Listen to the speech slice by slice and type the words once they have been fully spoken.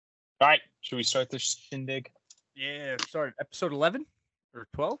All right, should we start this shindig? Yeah, sorry, episode 11 or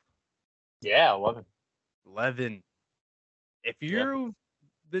 12? Yeah, 11. 11. If you've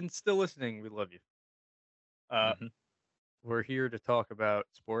been still listening, we love you. Mhm. We're here to talk about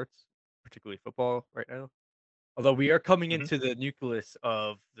sports, particularly football right now. Although we are coming Mhm. into the nucleus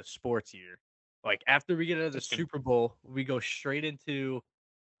of the sports year. Like after we get out of the That's good. Super Bowl, we go straight into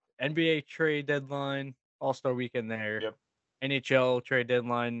NBA trade deadline, All-Star weekend there. Yep. NHL trade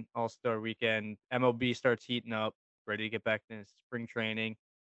deadline, All-Star weekend. MLB starts heating up, ready to get back to spring training.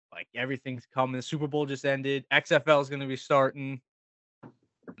 Like everything's coming. The Super Bowl just ended. XFL is going to be starting.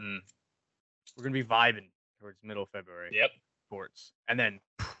 Mm. We're going to be vibing towards middle of February. Yep. Sports. And then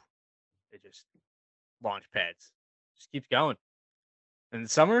it just launch pads. Just keeps going. In the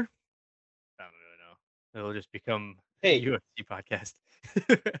summer, I don't really know. It'll just become a UFC podcast.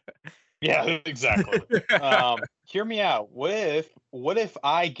 Yeah, exactly. Hear me out. What if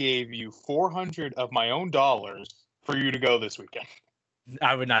I gave you 400 of my own dollars for you to go this weekend?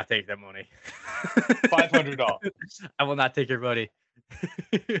 I would not take that money. $500. I will not take your money.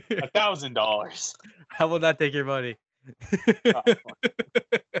 $1,000. I will not take your money. Oh, fuck.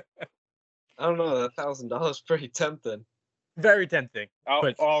 I don't know. $1,000 pretty tempting. Very tempting.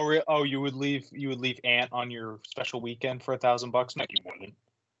 But You would leave Ant on your special weekend for $1,000? No, you wouldn't.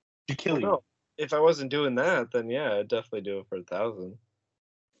 She'd kill you. No, if I wasn't doing that, then yeah, I'd definitely do it for $1,000.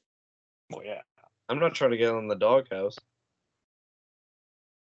 Well, yeah. I'm not trying to get on the doghouse.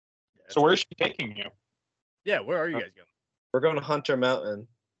 So where's she taking you? yeah, where are you guys going? We're going to Hunter Mountain,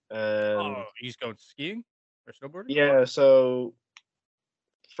 and Oh, he's going skiing or snowboarding? yeah. So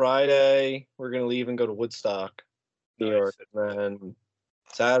Friday we're gonna leave and go to Woodstock, New Nice. York, and then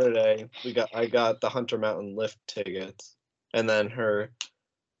Saturday I got the Hunter Mountain lift tickets, and then her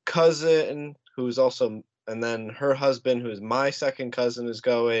cousin and then her husband, who's my second cousin, is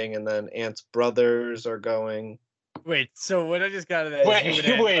going, and then Aunt's brothers are going. Wait, so what I just got of that? Wait.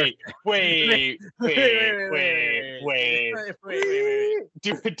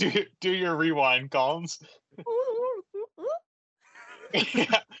 Do your rewind, Collins.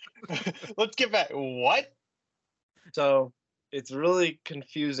 Let's get back. What? So it's really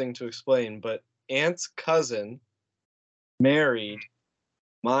confusing to explain, but Aunt's cousin married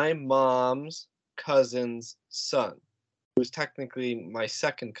my mom's cousin's son, who's technically my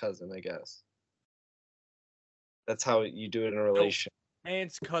second cousin, I guess. That's how you do it in a relation.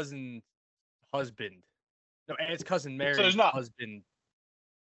 Aunt's cousin husband. No, Aunt's cousin married there's not- husband.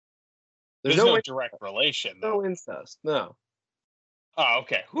 There's no direct relation, though. No incest. No. Oh,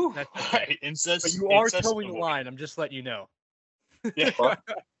 okay. Whew. That's okay. Right. Incest. But you are incest towing the avoid. line. I'm just letting you know. Yeah.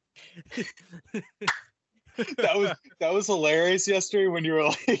 that was hilarious yesterday when you were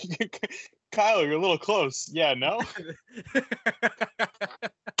like, Kyle, you're a little close. Yeah, no?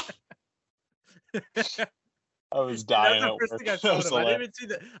 I was dying. That's the first thing I thought of. I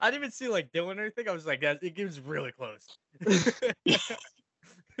didn't even see like Dylan or anything. I was like, it gives really close.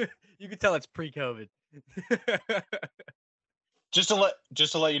 You can tell it's pre-COVID. Just to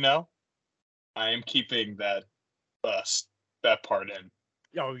let you know, I am keeping that part in.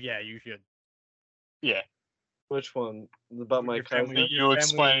 Oh yeah, you should. Yeah. Which one? About my Your cousin? family- You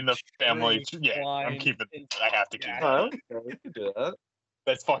explain the family. tree Yeah, I'm line keeping. and- I have to keep Yeah. that. Oh, okay, we can do that.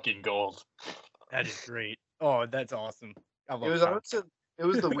 That's fucking gold. That is great. Oh, that's awesome. I love It was Tom. honestly, it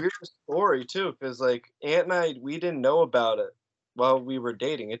was the weirdest story too, because like Aunt and I, we didn't know about it while we were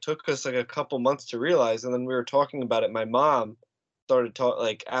dating. It took us like a couple months to realize, and then we were talking about it. My mom started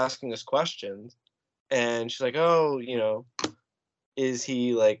asking us questions, and she's like, "Oh, is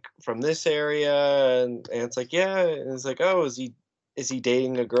he like from this area?" And it's like, "Yeah." And it's like, "Oh, is he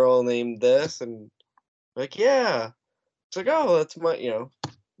dating a girl named this?" And we're like, "Yeah." It's like, "Oh, that's my."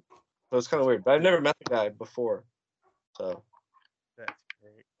 So it's kind of weird, but I've never met the guy before, so. That's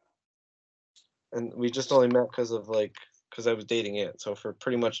great. And we just only met because I was dating Aunt. So for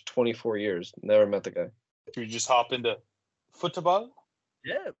pretty much 24 years, never met the guy. Should we just hop into football?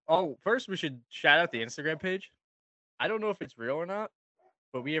 Yeah. Oh, first we should shout out the Instagram page. I don't know if it's real or not,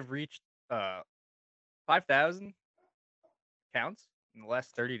 but we have reached 5,000 accounts in the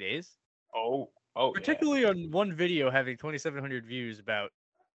last 30 days. Oh, Particularly on one video having 2,700 views about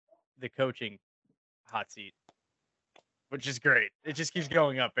the coaching hot seat, which is great. It just keeps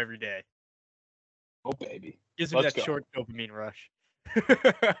going up every day. Oh, baby. Gives me Let's that go. short dopamine rush.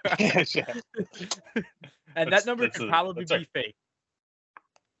 Yeah. And that number could probably be fake.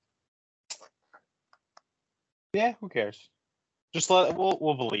 Yeah, who cares? Just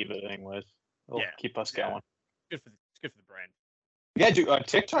we'll believe it anyways. It'll keep us going. It's good for the brand. Yeah, dude. On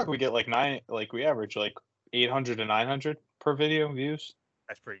TikTok, we get we average 800 to 900 per video views.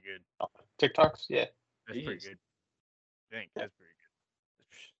 That's pretty good. TikToks, yeah. That's pretty good. I think that's pretty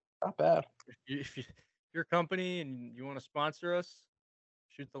good. Not bad. If you're a company and you want to sponsor us,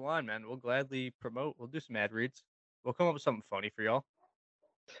 shoot the line, man. We'll gladly promote. We'll do some ad reads. We'll come up with something funny for y'all.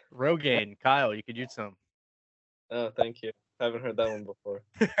 Rogaine, Kyle, you could use some. Oh, thank you. Haven't heard that one before.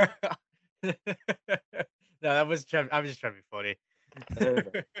 No, I was just trying to be funny.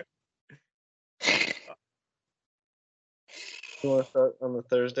 You want to start on the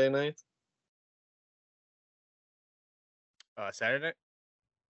Thursday night? Saturday?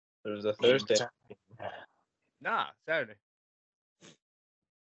 There's a Thursday. Nah, Saturday.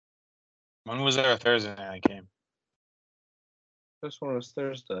 When was there a Thursday night game? This one was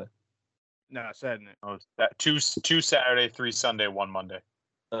Thursday. No, Saturday. Oh, that two Saturday, 3 Sunday, 1 Monday.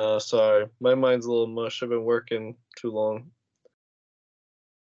 Sorry. My mind's a little mush. I've been working too long.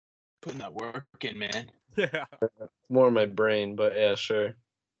 Putting that work in, man. Yeah. More in my brain, but yeah, sure.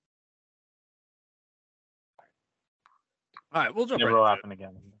 All right, we'll jump Never will happen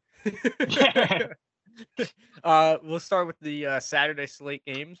again. We'll start with the Saturday slate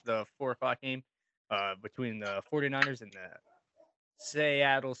games, the 4 o'clock game between the 49ers and the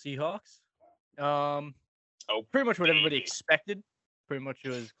Seattle Seahawks. Pretty much what everybody expected. Pretty much it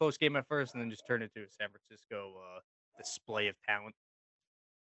was a close game at first and then just turned into a San Francisco display of talent.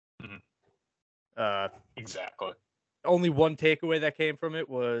 Exactly. Only one takeaway that came from it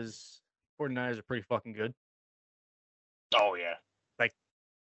was 49ers are pretty fucking good. Oh, yeah. Like,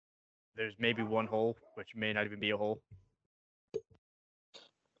 there's maybe one hole, which may not even be a hole.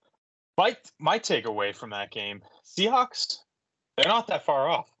 My takeaway from that game, Seahawks, they're not that far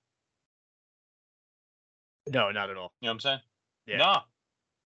off. No, not at all. You know what I'm saying? Yeah. No.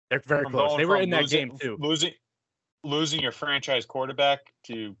 They're very close. They were in that game, too. Losing your franchise quarterback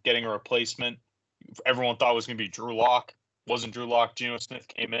to getting a replacement. Everyone thought it was going to be Drew Lock. Wasn't Drew Lock. Geno Smith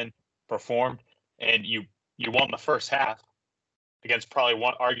came in, performed, and you won the first half against probably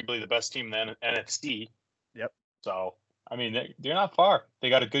arguably the best team in the NFC. Yep. So, I mean, they're not far. They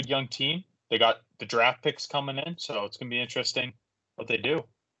got a good young team. They got the draft picks coming in, so it's going to be interesting what they do.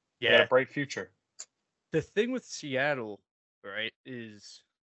 Yeah. They got a bright future. The thing with Seattle, right, is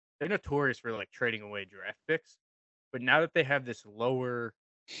they're notorious for, like, trading away draft picks. But now that they have this lower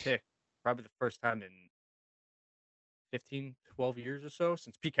pick, probably the first time in 15, 12 years or so,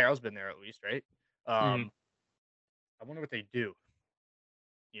 since Pete Carroll's been there at least, right? I wonder what they do,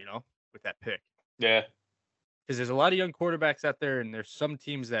 with that pick. Yeah. Because there's a lot of young quarterbacks out there, and there's some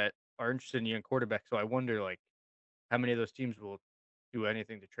teams that are interested in young quarterbacks. So I wonder, like, how many of those teams will do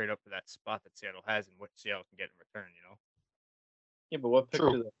anything to trade up for that spot that Seattle has and what Seattle can get in return, Yeah, but what pick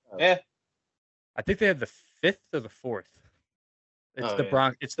do they have? Yeah. I think they have the 5th or the 4th. It's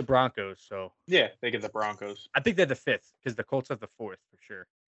It's the Broncos. So yeah, they get the Broncos. I think they're the 5th because the Colts have the 4th for sure.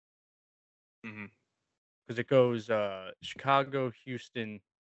 Because it goes Chicago, Houston,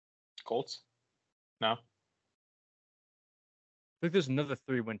 Colts. No, I think there's another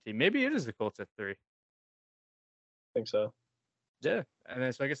 3-win team. Maybe it is the Colts at 3. I think so. Yeah, and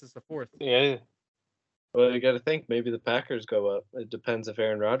then so I guess it's the 4th. Yeah. Well, you got to think maybe the Packers go up. It depends if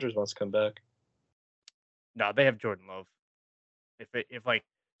Aaron Rodgers wants to come back. No, they have Jordan Love.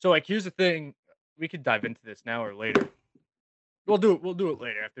 Here's the thing. We could dive into this now or later. We'll do it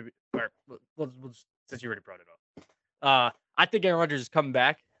later after we'll since you already brought it up. I think Aaron Rodgers is coming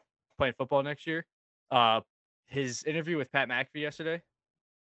back playing football next year. His interview with Pat McAfee yesterday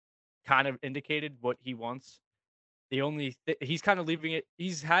kind of indicated what he wants. He's kind of leaving it.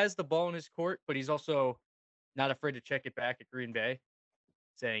 He has the ball in his court, but he's also not afraid to check it back at Green Bay,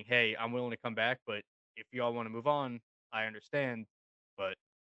 saying, "Hey, I'm willing to come back, but if y'all want to move on, I understand, but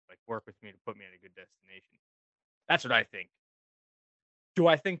like work with me to put me in a good destination." That's what I think.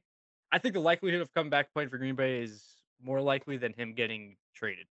 I think the likelihood of coming back playing for Green Bay is more likely than him getting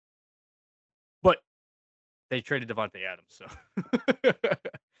traded. But they traded Devontae Adams, so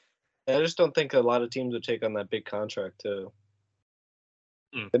I just don't think a lot of teams would take on that big contract too.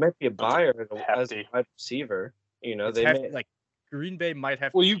 They might be a buyer as a wide receiver. Green Bay might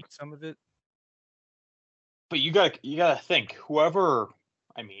have to eat some of it. But you gotta think, whoever,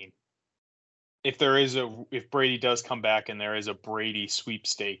 I mean, if Brady does come back and there is a Brady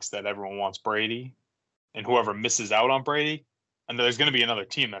sweepstakes that everyone wants Brady, and whoever misses out on Brady, and there's going to be another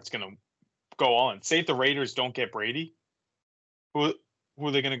team that's going to go on. Say if the Raiders don't get Brady, who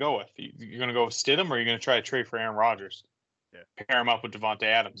are they going to go with? You're going to go with Stidham, or are you going to try to trade for Aaron Rodgers? Yeah. Pair him up with Devontae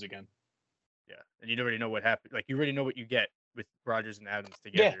Adams again. Yeah, and you already know what happened. Like, you already know what you get with Rodgers and Adams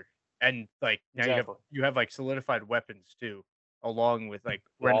together. Yeah. And like now you have like solidified weapons too, along with like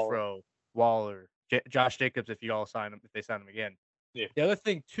Renfro, Waller, Josh Jacobs if they sign him again. Yeah. The other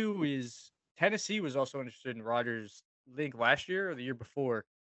thing too is Tennessee was also interested in Rodgers. I think last year or the year before.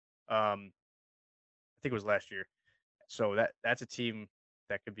 I think it was last year. So that's a team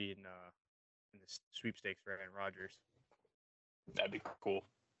that could be in the sweepstakes for Aaron Rodgers. That'd be cool.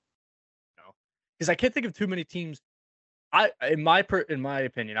 Because I can't think of too many teams. In my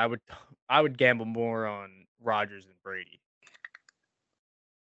opinion, I would gamble more on Rodgers than Brady.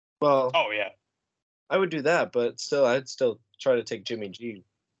 Well, Oh yeah. I would do that, but still, I'd still try to take Jimmy G.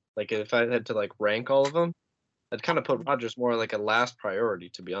 Like if I had to like rank all of them, I'd kind of put Rodgers more like a last priority,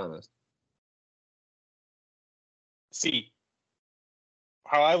 to be honest. See,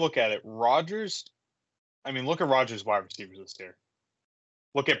 how I look at it, Rodgers. I mean, look at Rodgers' wide receivers this year.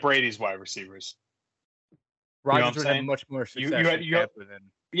 Look at Brady's wide receivers. Rodgers would have saying? much more You success had- in you have- Tampa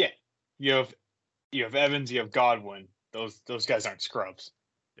than Yeah, you have Evans, you have Godwin. Those guys aren't scrubs.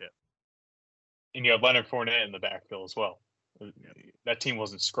 Yeah. And you have Leonard Fournette in the backfield as well. That team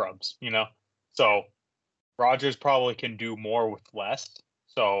wasn't scrubs, you know. So Rodgers probably can do more with less.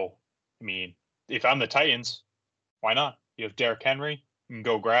 So I mean, if I'm the Titans, why not? You have Derrick Henry. You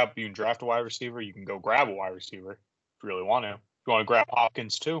can draft a wide receiver. You can go grab a wide receiver if you really want to. If you want to grab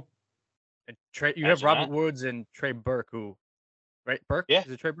Hopkins too. and Trey. You have Imagine Robert that. Woods and Trey Burke, who, right? Burke, Yeah,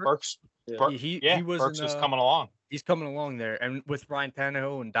 is it Trey Burke? Burks. Yeah. Burke, He was Burks in, was coming along. He's coming along there, and with Ryan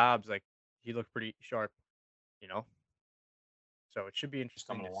Tannehill and Dobbs, like he looked pretty sharp, you know. So it should be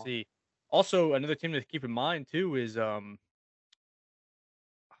interesting coming to along. see. Also, another team to keep in mind too is oh,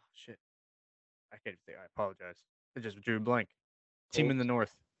 shit. I can't even think. I apologize. I just drew a blank. Team in the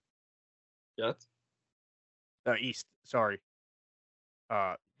north, Jets. east. Sorry.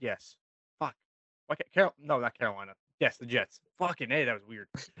 Yes. Fuck. Why can't No, not Carolina. Yes, the Jets. Fucking A, that was weird.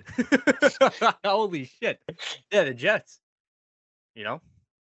 Holy shit. Yeah, the Jets. You know,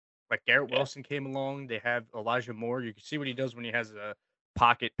 like Garrett Yeah. Wilson came along. They have Elijah Moore. You can see what he does when he has a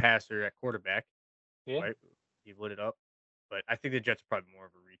pocket passer at quarterback. Yeah. Right? He lit it up. But I think the Jets are probably more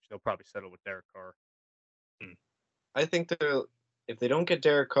of a reach. They'll probably settle with Derek Carr. I think if they don't get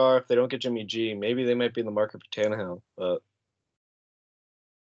Derek Carr, if they don't get Jimmy G, maybe they might be in the market for Tannehill. But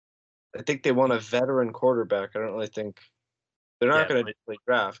I think they want a veteran quarterback. I don't really think they're not Yeah, going to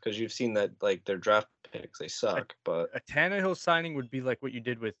draft because you've seen that like their draft picks they suck. But a Tannehill signing would be like what you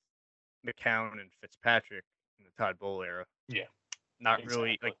did with McCown and Fitzpatrick in the Todd Bowl era. Yeah. Not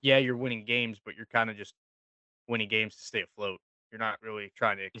really Exactly. like, yeah, you're winning games, but you're kind of just winning games to stay afloat. You're not really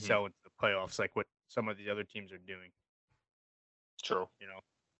trying to excel into the playoffs like what some of the other teams are doing. True. You know,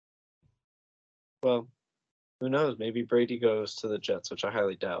 well, who knows? Maybe Brady goes to the Jets, which I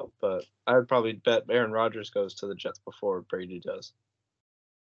highly doubt. But I would probably bet Aaron Rodgers goes to the Jets before Brady does.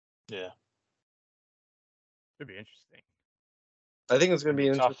 Yeah. could be interesting. I think it's going to be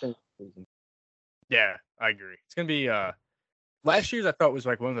an Tough. interesting season. Yeah, I agree. It's gonna be last year's I thought was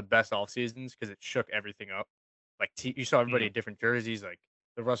like one of the best off seasons because it shook everything up. Like you saw everybody in different jerseys, like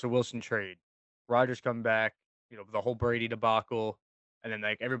the Russell Wilson trade, Rodgers come back, you know, the whole Brady debacle, and then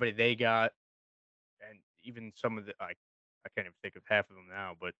like everybody they got, and even some of the I can't even think of half of them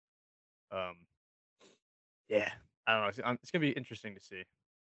now, but yeah, I don't know. It's gonna be interesting to see.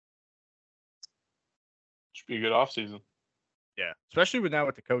 Should be a good offseason. Yeah, especially with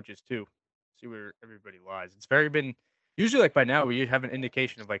the coaches too. See where everybody lies. It's been usually like by now we have an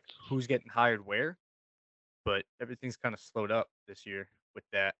indication of like who's getting hired where, but everything's kind of slowed up this year with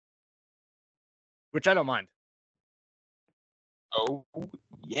that, which I don't mind. Oh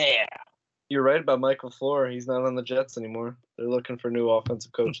yeah. You're right about Michael Floor. He's not on the Jets anymore. They're looking for new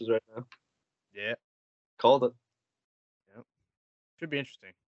offensive coaches right now. Yeah, Called it. should be interesting.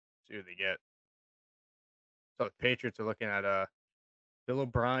 See who they get. So the Patriots are looking at Bill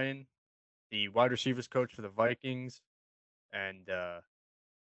O'Brien, the wide receivers coach for the Vikings, and I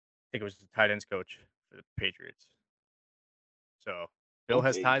think it was the tight ends coach for the Patriots. So Bill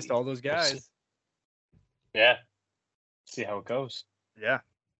has ties to all those We'll see. guys. Yeah. See how it goes. Yeah.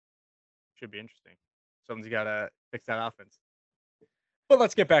 Should be interesting. Someone's got to fix that offense. But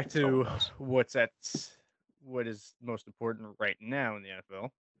let's get back to what is most important right now in the NFL.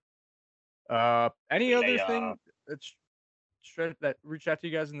 Any other thing that reached out to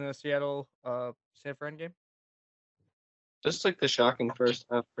you guys in the Seattle San Fran game? Just like the shocking first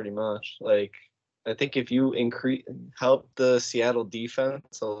half, pretty much. Like, I think if you help the Seattle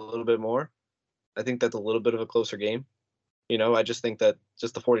defense a little bit more, I think that's a little bit of a closer game. You know, I just think that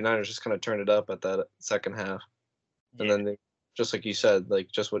just the 49ers just kind of turned it up at that second half. And then they, just like you said, like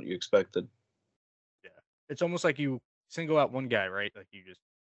just what you expected. Yeah. It's almost like you single out one guy, right? Like you just,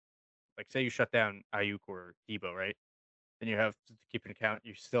 like say you shut down Ayuk or Debo, right? Then you have to keep an account.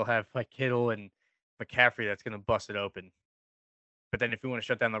 You still have like Kittle and McCaffrey that's going to bust it open. But then if you want to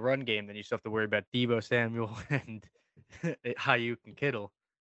shut down the run game, then you still have to worry about Debo Samuel and Ayuk and Kittle.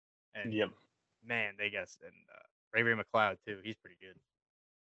 And Yep. man, they guess and Ray McLeod too. He's pretty good.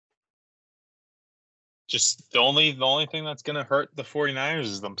 Just the only thing that's gonna hurt the 49ers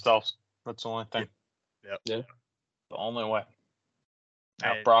is themselves. That's the only thing. Yep. Yeah. The only way.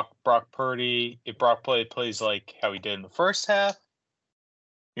 Now And- Brock Purdy, if Brock plays like how he did in the first half,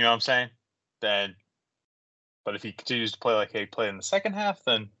 you know what I'm saying? Then, but if he continues to play like he played in the second half,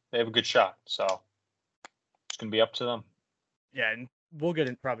 then they have a good shot. So it's gonna be up to them. Yeah, and we'll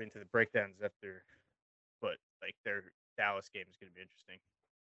get probably into the breakdowns after, but like their Dallas game is going to be interesting.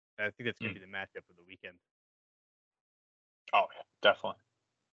 I think that's going to be the matchup of the weekend. Oh yeah, definitely.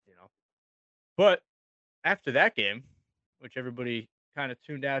 You know, but after that game, which everybody kind of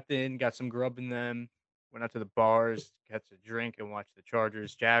tuned out in, got some grub in them, went out to the bars, got a drink, and watched the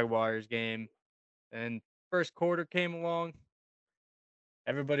Chargers Jaguars game. And first quarter came along.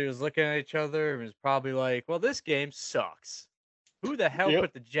 Everybody was looking at each other and was probably like, "Well, this game sucks. Who the hell Yep.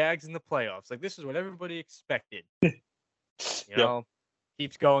 put the Jags in the playoffs? Like, this is what everybody expected." You Yep. know,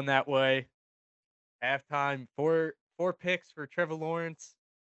 keeps going that way. Halftime, four picks for Trevor Lawrence.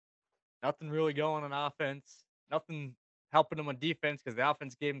 Nothing really going on offense. Nothing helping him on defense because the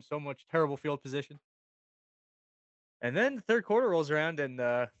offense gave him so much terrible field position. And then the third quarter rolls around and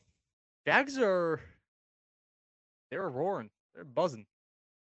Jags they're roaring. They're buzzing.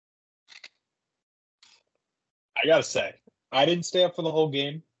 I gotta say, I didn't stay up for the whole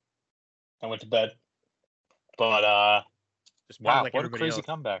game. I went to bed. But Just wow, like what a everybody crazy else.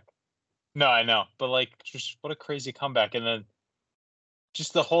 comeback. No, I know. But like just what a crazy comeback. And then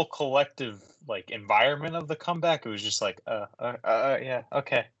just the whole collective like environment of the comeback, it was just like yeah,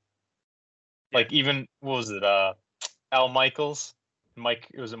 okay. Yeah. Like even what was it, Al Michaels? Mike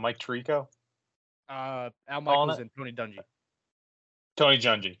Tirico? Al Calling Michaels it? and Tony Dungy. Tony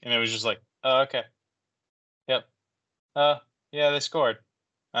Dungy. And it was just like, okay. Yep. Yeah, they scored.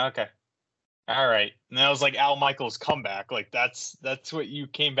 Okay. All right. And that was like Al Michaels' comeback. Like that's what you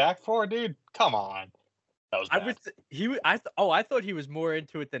came back for, dude? Come on. That was bad. I thought he was more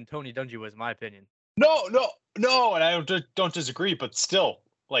into it than Tony Dungy was, in my opinion. No, and I don't disagree, but still,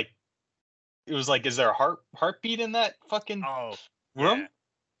 like, it was like, is there a heartbeat in that fucking room? Yeah.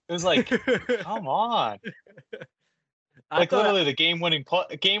 It was like, come on, I literally the game winning play,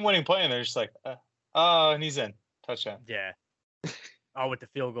 and they're just like, oh, and he's in touchdown. Yeah. Oh, with the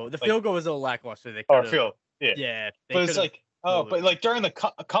field goal. The Like- field goal was a little lackluster. They Or could field, yeah. Yeah. They But it's could've like, oh, filled but it. like during the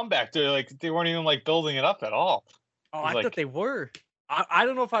comeback, they weren't even like building it up at all. Oh, was I like- thought they were. I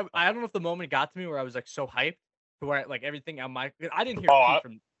don't know if I don't know if the moment got to me where I was like so hyped to where like everything on my I didn't hear Oh, peep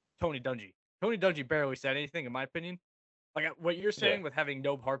from Tony Dungy. Tony Dungy barely said anything in my opinion. Like what you're saying with having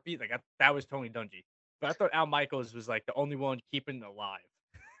no heartbeat, like that was Tony Dungy. But I thought Al Michaels was like the only one keeping it alive.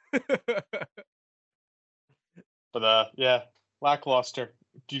 But yeah, lackluster.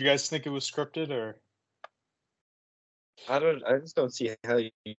 Do you guys think it was scripted or? I just don't see how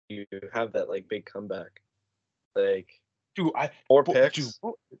you have that like big comeback. Like Dude, four Dude, picks.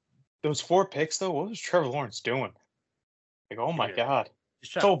 those 4 picks though. What was Trevor Lawrence doing? Like, oh my Dude, god,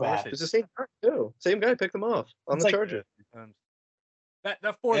 Just trying so to force bad. It's the same guy too. Same guy picked them off on It's the like- Chargers.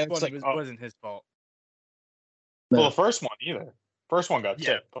 That fourth And it's one like, wasn't his fault. Well, the first one either. First one got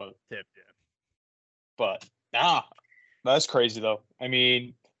Yeah. tipped, Tip, but that's crazy though. I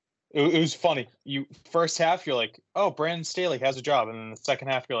mean, it was funny. You first half, you're like, oh, Brandon Staley has a job, and then the second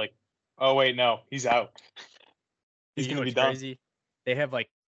half, you're like, oh wait, no, he's out. He's You know gonna be what's done. crazy? They have like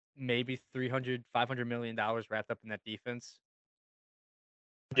maybe $300, $500 million wrapped up in that defense.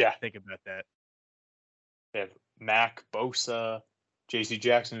 Yeah, Think about that. they have Mac, Bosa, J.C.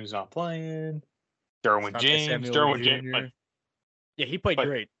 Jackson, who's not playing, Derwin Asante James, Samuel James. Jr.. Yeah, he played but-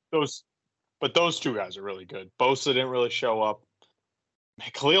 great. Those 2 guys are really good. Bosa didn't really show up.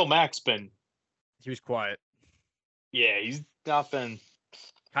 Khalil Mack's been, He was quiet. yeah, he's not been.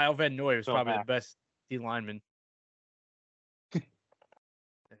 Kyle Van Noy was Phil probably Mack. the best D lineman.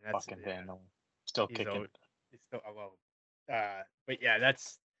 And that's Fucking yeah, Van Noy. Still he's kicking. always- he's still I love him. But yeah,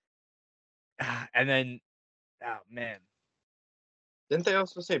 that's and then oh man. Didn't they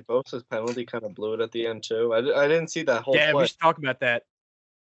also say Bosa's penalty kind of blew it at the end too? I didn't see that whole Yeah, play. we should talk about that.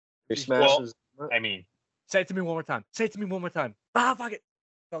 He smashes. I mean, Say it to me one more time. Say it to me one more time. Ah, fuck it.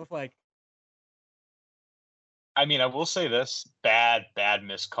 Throw the flag. I will say this: bad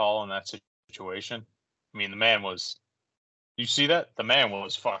missed call in that situation. I mean, the man was. You see that? The man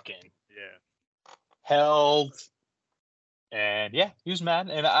was fucking Yeah. held, and yeah, he was mad.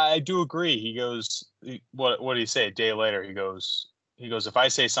 And I do agree. He goes, what did he say? A day later, he goes, if I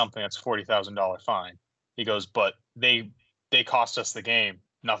say something, that's $40,000 fine. He goes, but they they cost us the game.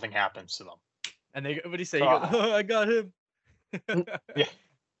 Nothing happens to them. And what do you say? He goes, oh, I got him. Yeah.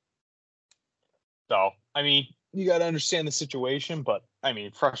 So, I mean, you got to understand the situation, but I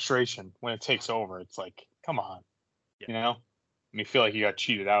mean, frustration when it takes over, it's like, come on, Yeah. you know? I mean, feel like you got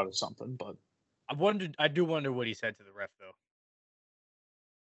cheated out or something, but I do wonder what he said to the ref though.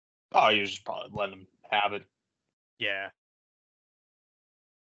 oh, you just probably let him have it. Yeah.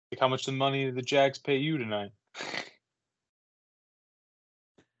 Like, how much the money did the Jags pay you tonight?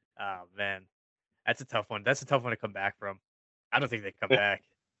 Oh man, that's a tough one. That's a tough one to come back from. I don't think they come back.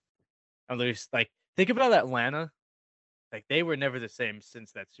 At least, like, think about Atlanta. Like, they were never the same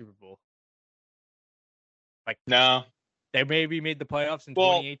since that Super Bowl. Like, No. they maybe made the playoffs in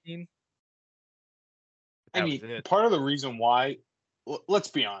Well, 2018. I mean, part of the reason why, let's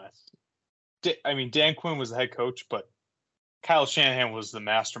be honest. I mean, Dan Quinn was the head coach, but Kyle Shanahan was the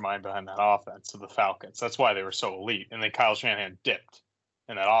mastermind behind that offense of the Falcons. That's why they were so elite. And then Kyle Shanahan dipped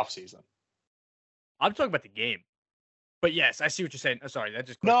in that offseason. I'm talking about the game. But yes, I see what you're saying. Oh, sorry, that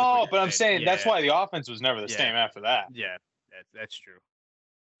just no, but I'm saying that's why the offense was never the same after that. Yeah, that's true.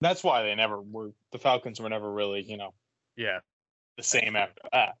 That's why they never were. The Falcons were never really, the same after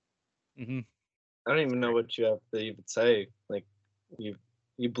that. Mm-hmm. I don't even know what you have to even say. Like, you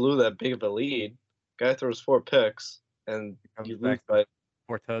blew that big of a lead. Guy throws 4 picks, and you lose by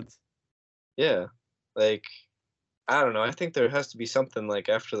 4 tuds. Yeah, like, I don't know. I think there has to be something like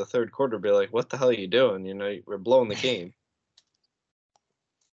after the third quarter, be like, "What the hell are you doing? We're blowing the game."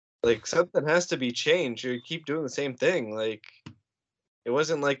 Like, something has to be changed. You keep doing the same thing. Like, it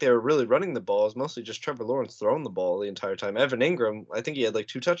wasn't like they were really running the ball. It was mostly just Trevor Lawrence throwing the ball the entire time. Evan Ingram, I think he had like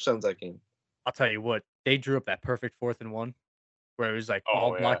 2 touchdowns that game. I'll tell you what, they drew up that perfect 4th and 1, where it was like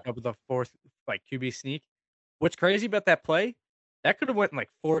all blocked up with the 4th like QB sneak. What's crazy about that play? That could have went in like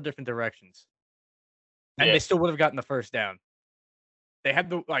 4 different directions, and they still would have gotten the first down. They had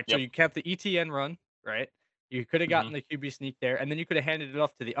so you kept the ETN run, right? You could have gotten the QB sneak there, and then you could have handed it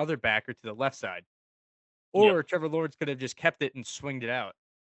off to the other backer to the left side. Or Trevor Lawrence could have just kept it and swinged it out,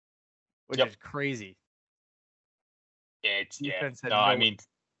 which is crazy.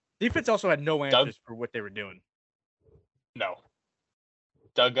 Defense also had no answers for what they were doing. No.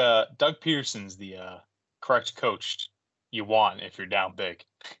 Doug Pearson's the correct coach you want if you're down big.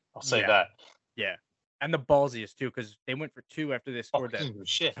 I'll say that. Yeah. And the ballsiest, too, because they went for 2 after they scored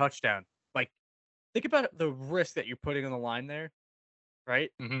that touchdown. Like, think about the risk that you're putting on the line there,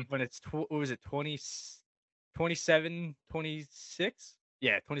 right? Mm-hmm. When it's, what was it, 27, 26?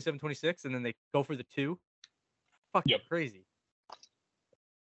 Yeah, 27, 26, and then they go for the 2. Fucking crazy.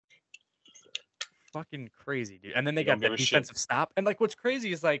 Fucking crazy, dude. And then they got that defensive stop. And, like, what's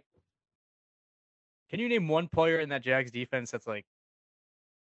crazy is, like, can you name one player in that Jags defense that's, like,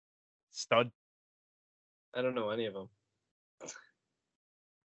 stud? I don't know any of them.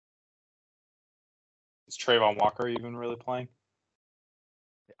 Is Trayvon Walker even really playing?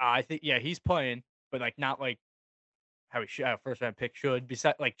 I think, he's playing, but, like, not like how he should, first round pick should.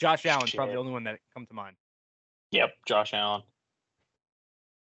 Besides, like, Josh Allen's probably the only one that come to mind. Yep, Josh Allen.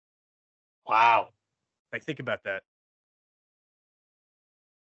 Wow. Like, think about that.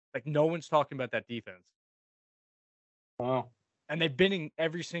 Like, no one's talking about that defense. Wow. And they've been in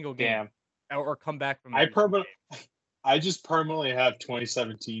every single game. Or come back from. I just permanently have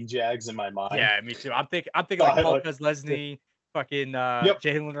 2017 Jags in my mind. Yeah, me too. I'm thinking like Paul Leslie, fucking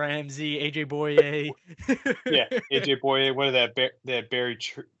Jalen Ramsey, AJ Boye. AJ Boye. What are they had Barry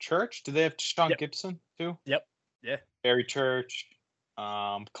Church? Do they have Sean Gibson too? Yep. Yeah. Barry Church,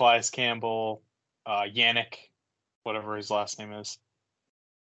 Calais Campbell, Yannick, whatever his last name is.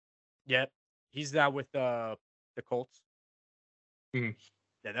 Yep. He's now with the Colts. Mm-hmm.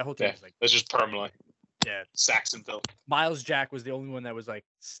 Yeah, that whole team is like that's just permanently. Yeah. Saxonville. Miles Jack was the only one that was like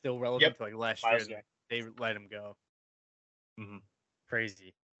still relevant to like last year. They let him go. Mm-hmm.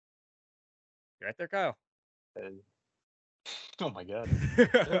 Crazy. You're right there, Kyle. Oh my god.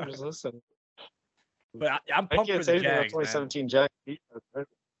 I'm just listening. But I'm pumped for the Jags, 2017 Jags defense, right?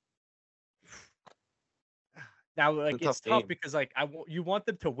 Now, like, it's tough because like you want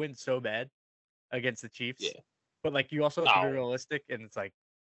them to win so bad against the Chiefs. Yeah. But like you also have to be realistic, and it's like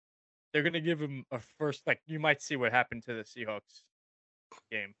they're gonna give him a first. Like you might see what happened to the Seahawks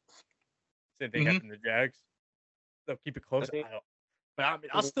game. Same thing happened to the Jags. They'll keep it close. But I mean,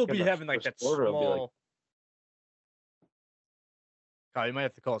 I'll still be having like that small. Kyle, you might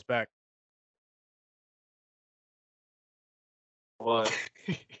have to call us back. What?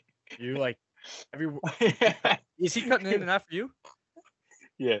 You like is he cutting in and out for you?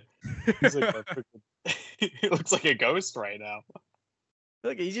 Yeah. He's like he looks like a ghost right now.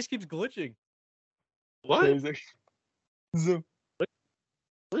 Look, he just keeps glitching. What? Zoom. What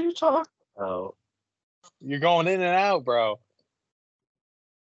are you talking about? You're going in and out, bro.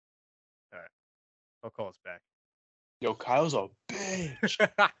 I'll call us back. Yo, Kyle's a bitch.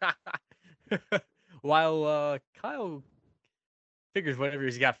 While Kyle figures whatever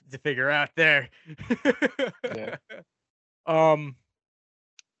he's got to figure out there. Yeah.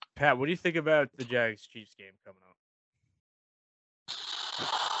 Pat, what do you think about the Jags Chiefs game coming up?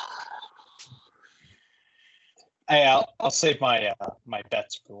 Hey, I'll save my my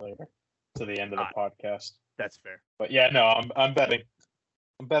bets for later, to the end of the podcast. That's fair. But yeah, no, I'm betting.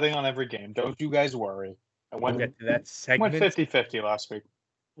 I'm betting on every game. Don't you guys worry. I We'll went get to that segment. 50-50 last week.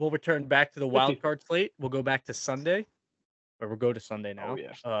 We'll return back to the 50. wild card slate. We'll go back to Sunday, or we'll go to Sunday now. Oh,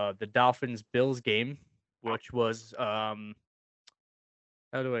 yeah. The Dolphins Bills game, which was how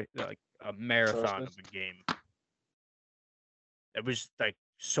do I like a marathon of a game. It was like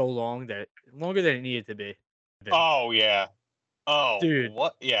so long longer than it needed to be. Oh yeah. Oh, dude.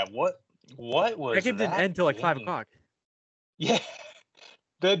 What? Yeah. What was that game didn't end till like 5 o'clock. Yeah.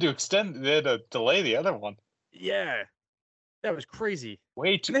 They had to delay the other one. Yeah. That was crazy.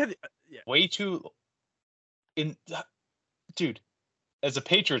 Way too. Way too. Dude, as a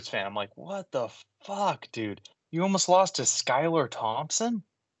Patriots fan, I'm like, what the fuck, dude? You almost lost to Skylar Thompson?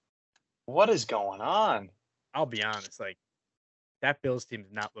 What is going on? I'll be honest, like that Bills team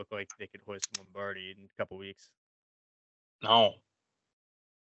does not look like they could hoist Lombardi in a couple weeks. No.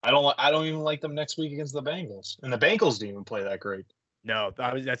 I don't even like them next week against the Bengals. And the Bengals didn't even play that great. No,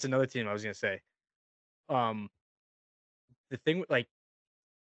 that's another team I was gonna say. The thing like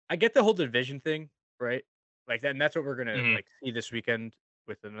I get the whole division thing, right? Like that, and that's what we're gonna like see this weekend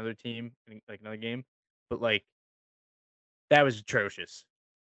with another team, like another game. But like that was atrocious.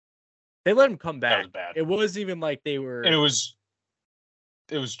 They let him come back. That was bad. It wasn't even like they were. And it was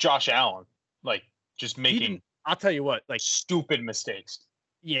Josh Allen, like just making. I'll tell you what, like stupid mistakes.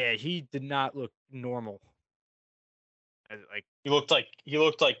 Yeah, he did not look normal. Like he looked like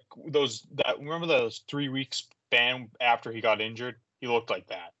those that. Remember those 3 weeks span after he got injured? He looked like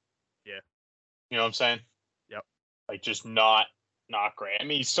that. Yeah. You know what I'm saying? Yep. Like just not great. I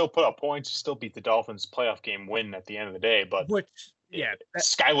mean, he still put up points. He still beat the Dolphins playoff game win at the end of the day. But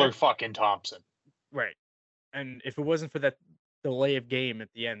Skylar fucking Thompson. Right. And if it wasn't for that delay of game at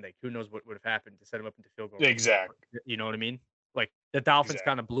the end, like who knows what would have happened to set him up into field goal. Exactly. You know what I mean? Like the Dolphins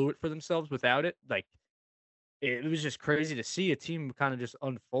kind of blew it for themselves without it. Like it was just crazy to see a team kind of just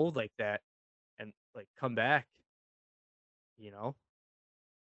unfold like that and like come back. You know?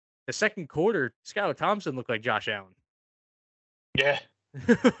 The second quarter, Skylar Thompson looked like Josh Allen. Yeah.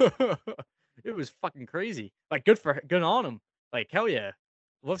 It was fucking crazy. Like good on him. Like hell yeah.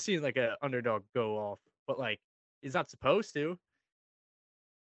 Love seeing like an underdog go off. But like he's not supposed to.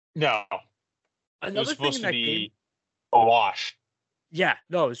 No. Another it was supposed thing to be game, a wash. Yeah,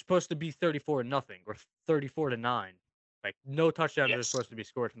 no, it was supposed to be 34-0 or 34-9. Like no touchdowns were supposed to be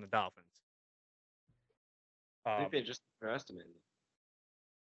scored from the Dolphins. I think they just underestimated them.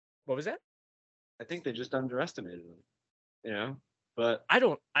 What was that? I think they just underestimated them. You know, but I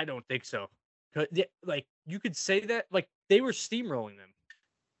don't think so. Like you could say that, like they were steamrolling them.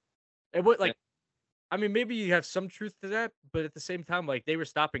 It would like, I mean, maybe you have some truth to that, but at the same time, like they were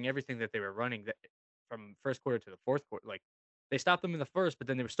stopping everything that they were running from first quarter to the fourth quarter. Like they stopped them in the first, but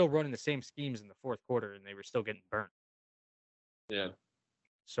then they were still running the same schemes in the fourth quarter, and they were still getting burnt. Yeah.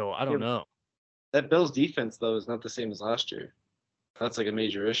 So I don't know. That Bills defense though is not the same as last year. That's like a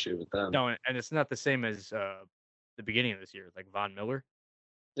major issue with them. No, and it's not the same as the beginning of this year, like Von Miller.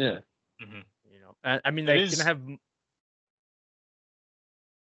 Yeah. Mm-hmm. You know, I mean, they're gonna have.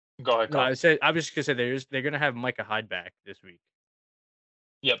 Go ahead. No, I was just gonna say they're gonna have Micah Hyde back this week.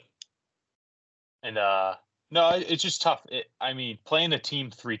 Yep. And no, it's just tough. I mean, playing a team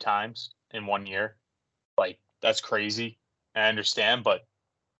 3 times in 1 year, like that's crazy. I understand, but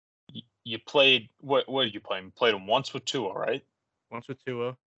you played what did you play? You played them once with Tua, right? Once with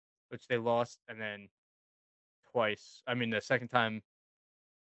Tua, which they lost, and then twice. I mean, the second time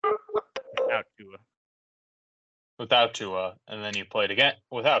without Tua, and then you played again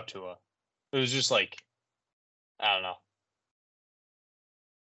without Tua. It was just like, I don't know,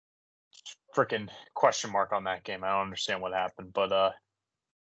 freaking question mark on that game. I don't understand what happened, but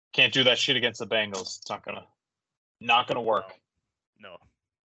can't do that shit against the Bengals. It's not gonna work. No.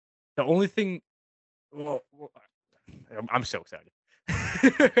 The only thing, well I'm so excited.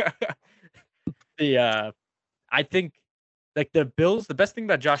 I think like the Bills, the best thing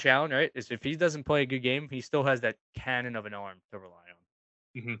about Josh Allen, right, is if he doesn't play a good game, he still has that cannon of an arm to rely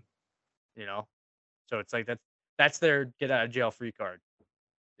on. Mm-hmm. You know, so it's like that's their get out of jail free card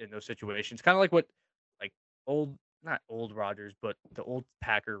in those situations. Kind of like what like old not old Rodgers, but the old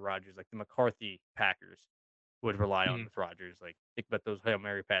Packer Rodgers, like the McCarthy Packers, would rely on Mhm. with Rodgers. Like think about those Hail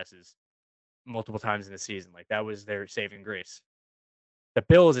Mary passes multiple times in the season. Like that was their saving grace. The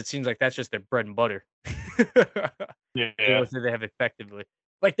Bills, it seems like that's just their bread and butter. The Yeah. only thing they have effectively.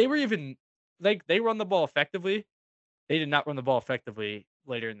 Like they were even like they run the ball effectively. They did not run the ball effectively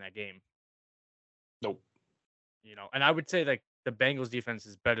later in that game. Nope. And I would say like the Bengals defense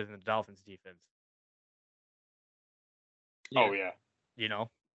is better than the Dolphins defense. Oh yeah. You know,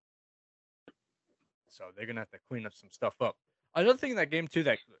 so they're gonna have to clean up some stuff up. Another thing in that game too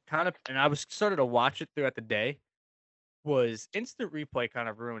that kind of, and I was started to watch it throughout the day, was instant replay kind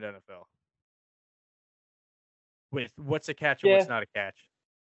of ruined NFL with what's a catch and Yeah. what's not a catch.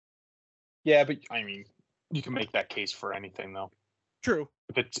 Yeah, but I mean, you can make that case for anything though. True.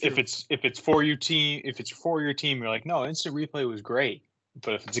 If it's for your team, if it's for your team, you're like, no, instant replay was great.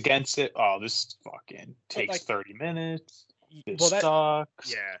 But if it's against it, oh, this fucking takes like, 30 minutes. This well, that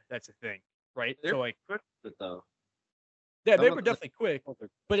sucks. yeah, that's the thing, right? They're So like, quick with it though. yeah, Some they of were the- definitely quick,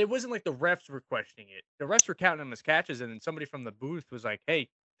 but it wasn't like the refs were questioning it. The refs were counting them as catches, and then somebody from the booth was like, "Hey,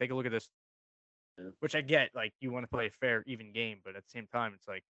 take a look at this." Yeah. Which I get, like you want to play a fair, even game, but at the same time, it's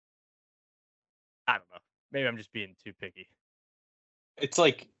like I don't know. Maybe I'm just being too picky. It's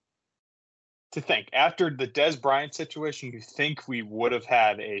like to think after the Des Bryant situation, you think we would have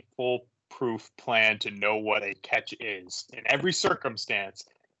had a foolproof plan to know what a catch is in every circumstance,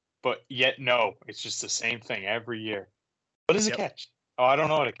 but yet no, it's just the same thing every year. What is Yep. a catch? Oh, I don't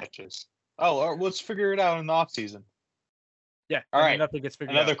know what a catch is. Oh, let's figure it out in the off season. Yeah, All and right. then nothing gets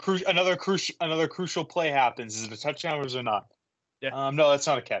figured Another out. another crucial play happens. Is it a touchdown or is it not? Yeah. No, that's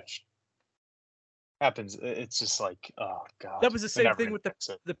not a catch. Happens. It's just like, oh god. That was the They're same never thing gonna with fix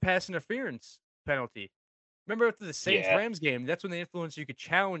it. the pass interference penalty. Remember after the Saints Yeah. Rams game, that's when they influenced you could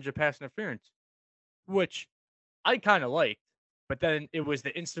challenge a pass interference, which I kind of liked, but then it was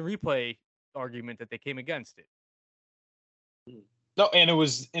the instant replay argument that they came against it. No, and it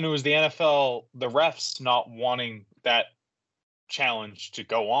was the NFL, the refs not wanting that challenge to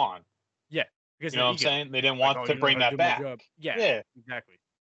go on. Yeah, because You know what I'm ego. saying? They didn't Like, want oh, to you know bring how to that do my back. job. Yeah, Yeah. exactly.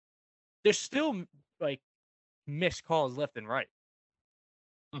 There's still like missed calls left and right.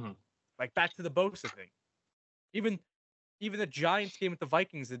 Mhm. Like back to the Bosa thing. Even the Giants game with the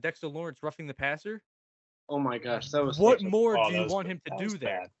Vikings, the Dexter Lawrence roughing the passer. Oh my gosh, that was What such a- more Oh, do you want him to that do was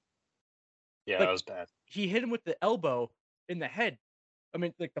there? bad. Yeah, Like, that was bad. He hit him with the elbow in the head. I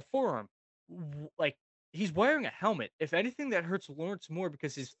mean, like the forearm. Like he's wearing a helmet. If anything, that hurts Lawrence more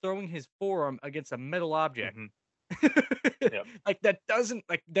because he's throwing his forearm against a metal object. Mhm. Yep. Like that doesn't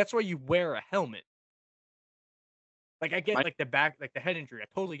like that's why you wear a helmet. Like I get like the back, like the head injury. I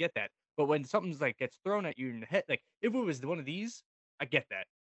totally get that. But when something's like gets thrown at you in the head, like if it was one of these, I get that.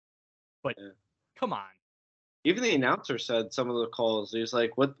 But Yeah. come on. Even the announcer said some of the calls. He was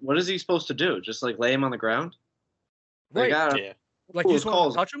like, "What is he supposed to do? Just like lay him on the ground?" Like, Right. I don't Yeah. Like Cool you just want to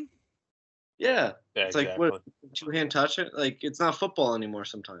calls. touch him? Yeah. Yeah, It's like exactly. what 2-hand touch it? Like it's not football anymore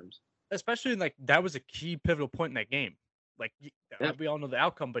sometimes. Especially like that was a key pivotal point in that game. Like Yeah. we all know the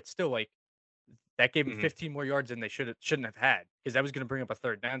outcome, but still, like that gave them Mhm. 15 more yards than they shouldn't have had because that was going to bring up a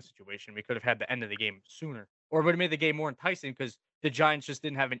third down situation. We could have had the end of the game sooner, or it would have made the game more enticing because the Giants just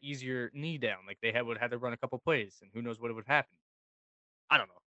didn't have an easier knee down. Like they would have had to run a couple plays, and who knows what would have happened. I don't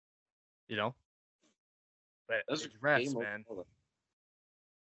know, you know. But That's it's a refs, game man. over.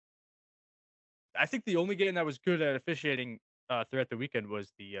 I think the only game that was good at officiating throughout the weekend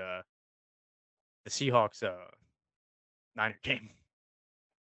was the Seahawks Niner game.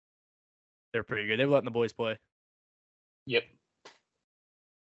 They're pretty good. They were letting the boys play. Yep.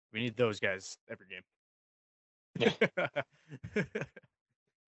 We need those guys every game. Yeah.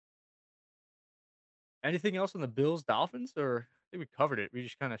 Anything else on the Bills Dolphins, or I think we covered it. We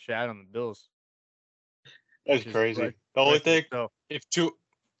just kind of shat on the Bills. That's which is crazy. right- The only rightfully thing, so.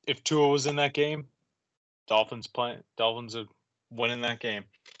 if Tua was in that game, Dolphins are winning that game.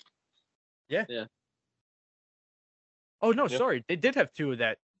 Yeah. Yeah. Oh no, Yep. sorry, they did have two of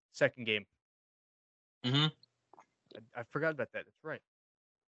that second game. Mm-hmm. I forgot about that. That's right.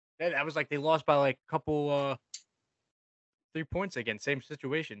 That was like they lost by like a couple 3 points again. Same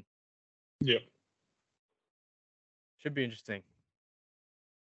situation. Yep. Should be interesting.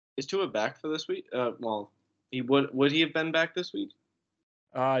 Is Tua back for this week? Well, he would he have been back this week?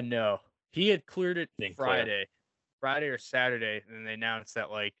 No, he had cleared it Didn't clear. Friday or Saturday, and then they announced that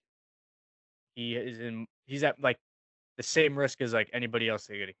like he's at like the same risk as like anybody else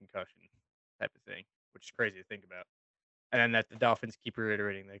to get a concussion type of thing, which is crazy to think about. And then that the Dolphins keep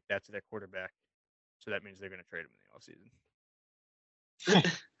reiterating like that's their quarterback, so that means they're going to trade him in the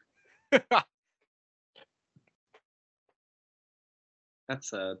offseason. That's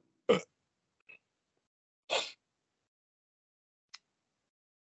sad.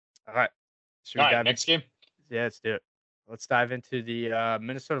 All right. Should All we right, dive next game. Yeah, let's do it. Let's dive into the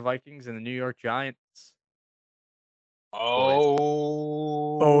Minnesota Vikings and the New York Giants.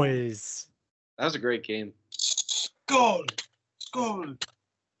 Oh, Boys. That was a great game. Skull.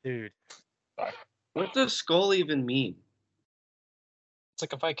 Dude. What does skull even mean? It's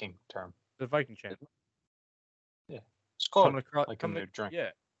like a Viking term. The Viking chant. Skull. Coming across, Like in their drink. Yeah.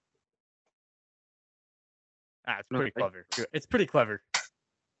 It's No, pretty I- clever. It's pretty clever.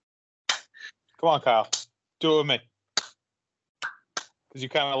 Come on, Kyle. Do it with me. Because you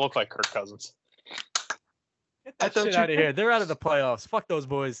kind of look like Kirk Cousins. Get I that thought shit you- out of here. They're out of the playoffs. Fuck those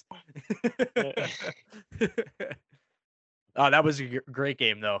boys. Oh, that was a great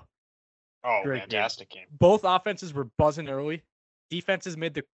game, though. Oh, Great game. fantastic game. Both offenses were buzzing early. Defenses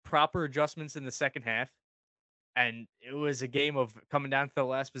made the proper adjustments in the second half. And it was a game of coming down to the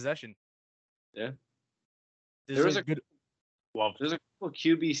last possession. Yeah. There was a good. Well, There's a couple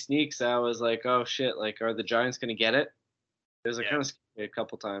QB sneaks that I was like, oh shit, like are the Giants gonna get it? It was like Yeah. kind of scary a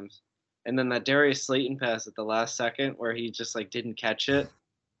couple times. And then that Darius Slayton pass at the last second where he just like didn't catch it.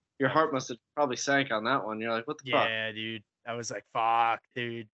 Your heart must have probably sank on that one. You're like, what the fuck? Yeah, dude. I was like, fuck,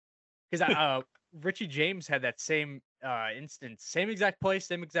 dude. Because Richie James had that same instance, same exact play,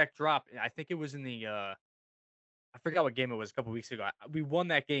 same exact drop. I think it was in the I forgot what game it was a couple weeks ago. We won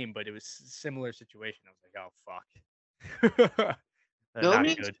that game, but it was a similar situation. I was like, oh fuck. Now, let Not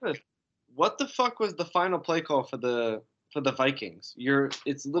me good. ask you this. What the fuck was the final play call for the Vikings?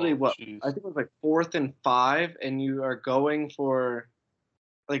 It's literally what jeez. I think it was like 4th and 5, and you are going for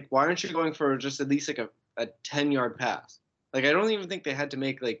like why aren't you going for just at least like a 10-yard pass? Like I don't even think they had to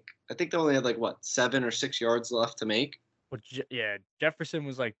make like I think they only had like what 7 or 6 yards left to make. But yeah, Jefferson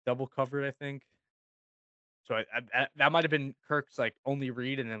was like double covered, I think. So that might have been Kirk's like only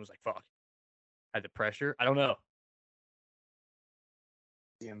read, and then was like, fuck. Had the pressure. I don't know.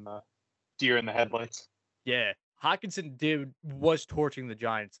 Seeing the deer in the headlights. Yeah, Hawkinson was torching the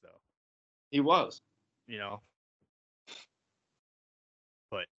Giants though. He was. You know.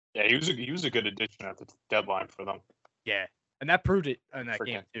 Yeah, he was a good addition at the deadline for them. Yeah, and that proved it in that For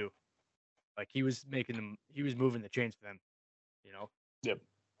game Ken. too. Like he was moving the chains for them. You know. Yep.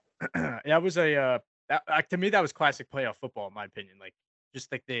 That was to me that was classic playoff football in my opinion. Like just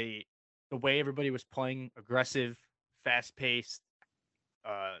like the way everybody was playing, aggressive, fast paced.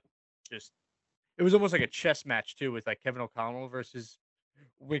 Just it was almost like a chess match too with like Kevin O'Connell versus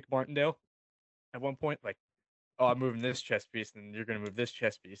Wink Martindale. At one point, like, oh, I'm moving this chess piece, and you're gonna move this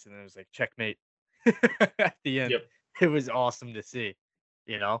chess piece, and then it was like checkmate at the end. Yep. It was awesome to see,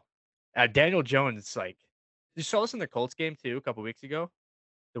 you know. Daniel Jones, like, you saw this in the Colts game too a couple weeks ago.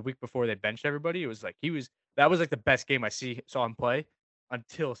 The week before they benched everybody, it was like that was like the best game I saw him play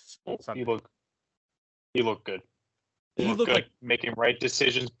until Sunday. He looked good. He looked good, like making right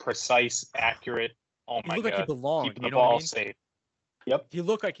decisions, precise, accurate. Oh my he looked god, like he belonged. keeping You the know what I ball mean? safe. Yep. He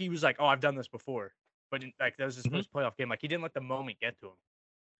looked like he was like, oh, I've done this before, but like that was his Mhm. first playoff game. Like he didn't let the moment get to him.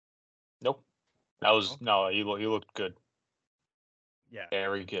 Nope. That was no. He looked good. Yeah,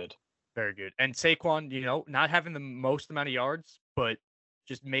 Very good. very good. And Saquon, you know, not having the most amount of yards, but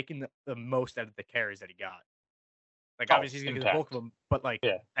just making the most out of the carries that he got. Like Oh, obviously he's gonna get the bulk of them, but like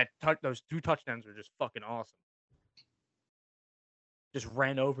Yeah. those 2 touchdowns were just fucking awesome. Just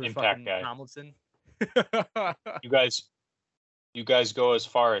ran over Impact fucking guy. Tomlinson. You guys go as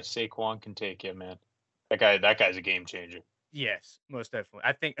far as Saquon can take you, man. That guy's a game changer. Yes, most definitely.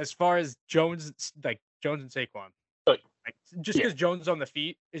 I think as far as Jones and Saquon, But- like just yeah. because Jones on the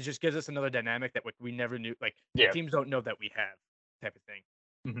feet, it just gives us another dynamic that we never knew. Like Yeah. teams don't know that we have, type of thing.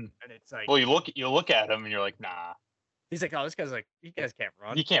 Mhm. And it's like Well, you look at him and you're like, nah, he's like, oh, this guy's like, you guys can't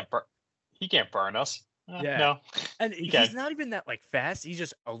run. he can't burn us. Yeah. No. And He he's can. not even that like fast. He's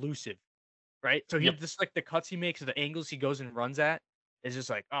just elusive, right? So he Yep. just like the cuts he makes, the angles he goes and runs at, is just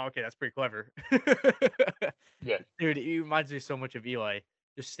like, oh, okay, that's pretty clever. Yeah. Dude, he reminds me so much of Eli.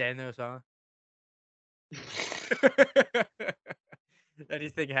 Just stand there, son.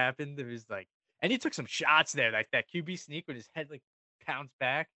 Anything happened, it was like, and he took some shots there, like that QB sneak with his head like pounced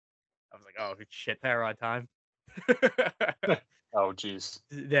back. I was like, oh shit, Tyrod time. Oh, jeez.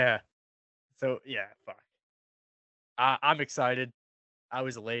 Yeah. So yeah, fuck. I'm excited. I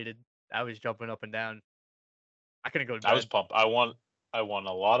was elated. I was jumping up and down. I couldn't go to bed. I was pumped. I won a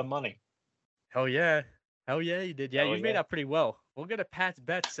lot of money. Hell yeah. Hell yeah, you did. Yeah, Hell you made yeah. out pretty well. We'll get a Pat's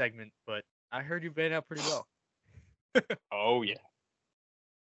Bet segment, but I heard you made out pretty well. Oh yeah.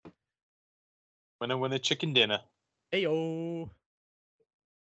 Win a chicken dinner. Heyo.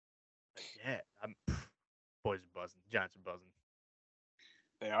 Yeah, boys are buzzing. Giants are buzzing.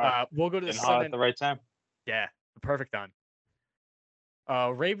 They are We'll go to the getting hot Sunday. at the right time. Yeah, the perfect time.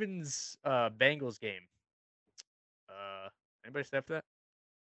 Ravens Bengals game. Anybody stay up for that?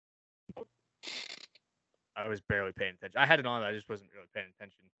 I was barely paying attention. I had it on, I just wasn't really paying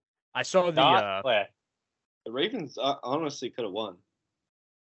attention. I saw the Not, The Ravens honestly could have won.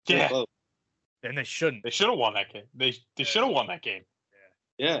 yeah, Close. and they shouldn't. they should have won that game. They should have won that game.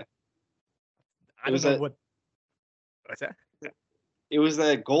 Yeah. I don't know what's that? It was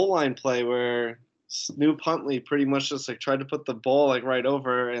that goal line play where Snoop Huntley pretty much just like tried to put the ball like right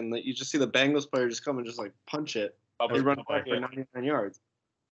over, and you just see the Bengals player just come and just like punch it. They run back for 99 yards.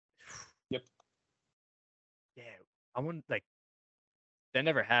 Yep. Yeah, I wouldn't like. That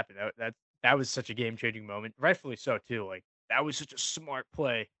never happened. That was such a game changing moment. Rightfully so too. Like that was such a smart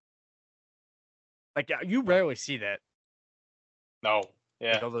play. Like you rarely see that. No.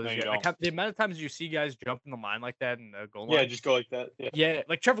 Yeah. Like, all those, no, you like don't. the amount of times you see guys jump in the line like that in the goal Yeah, line. just go like that. Yeah. Yeah,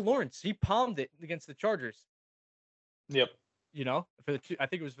 like Trevor Lawrence, he palmed it against the Chargers. Yep. You know, for the I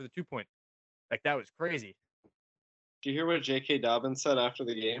think it was for the 2-point. Like that was crazy. Did you hear what J.K. Dobbins said after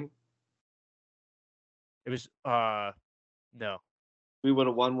the game? It was no. We would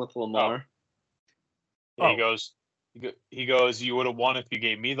have won with Lamar. Yeah, Oh. He goes. You would have won if you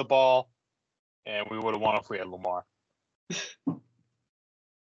gave me the ball, and we would have won if we had Lamar.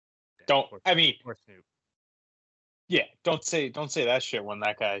 Yeah, don't say that shit when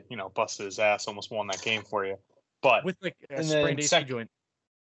that guy, busted his ass, almost won that game for you. But With like a and sprained then AC joint.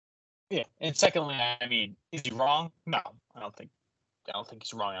 Yeah, and secondly, I mean, is he wrong? No, I don't think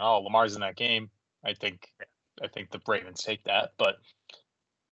he's wrong at all. Lamar's in that game. I think the Ravens take that, but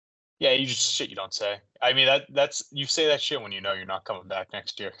yeah, you just shit you don't say. I mean, that's you say that shit when you know you're not coming back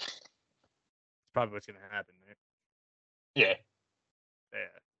next year. It's probably what's gonna happen, right? Yeah. Yeah.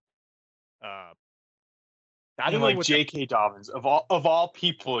 I don't know, like J.K. Dobbins of all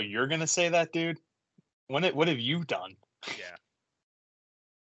people, you're gonna say that, dude. What have you done? Yeah.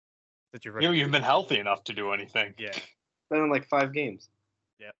 You've been healthy enough to do anything. Yeah. Been in like 5 games.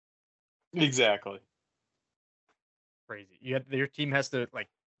 Yep. Exactly. Crazy. Your team has to like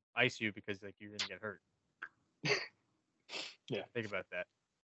ice you because like you're gonna get hurt. Yeah. Think about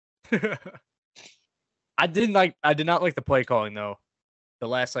that. I did not like the play calling though. The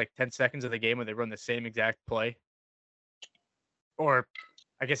last like 10 seconds of the game when they run the same exact play. Or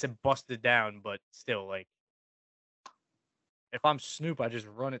I guess it busted down, but still like if I'm Snoop, I just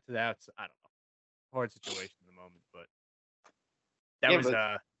run it to the outside. I don't know. Hard situation in the moment, but that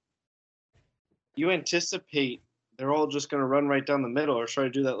was you anticipate they're all just gonna run right down the middle or try to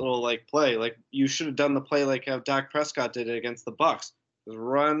do that little like play. Like you should have done the play like how Dak Prescott did it against the Bucks. Just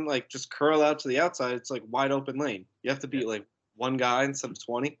run, like just curl out to the outside. It's like wide open lane. You have to beat like one guy instead of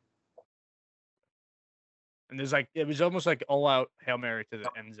 20. And there's like it was almost like all out Hail Mary to the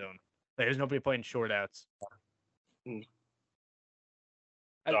end zone. Like there's nobody playing short outs. I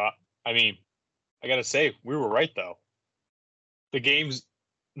mean, I gotta say, we were right though. The games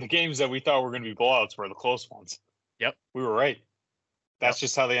that we thought were going to be blowouts were the close ones. Yep, we were right. That's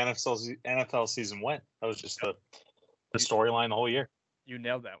just how the NFL season went. That was just the storyline the whole year. You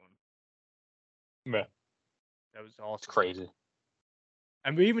nailed that one. Yeah, that was awesome. It's crazy.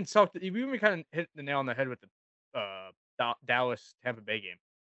 And we even kind of hit the nail on the head with the Dallas Tampa Bay game.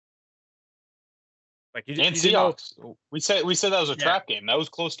 Like you Seahawks. We said that was a trap game. That was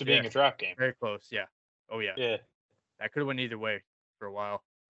close to being a trap game. Very close. Yeah. Oh yeah. Yeah. That could have went either way for a while,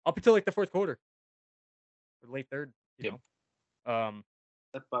 up until like the fourth quarter, or late third. You know.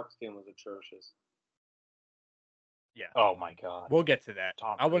 That Bucks game was atrocious. Yeah. Oh my God. We'll get to that.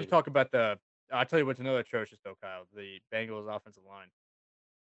 I want to talk about I'll tell you what's another atrocious though, Kyle. The Bengals offensive line.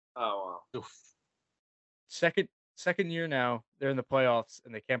 Oh wow. Oof. Second year now, they're in the playoffs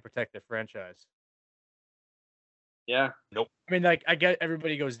and they can't protect their franchise. Yeah. Nope. I mean, like I get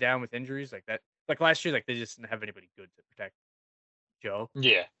everybody goes down with injuries like that. Like last year, like they just didn't have anybody good to protect Joe.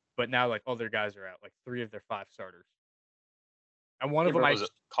 Yeah. But now, like all their guys are out. Like 3 of their 5 starters, and one of them was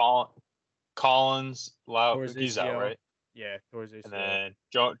Collins. He's out, right? Yeah, towards ACL. And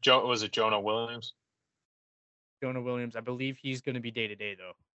then was it Jonah Williams? Jonah Williams, I believe he's going to be day to day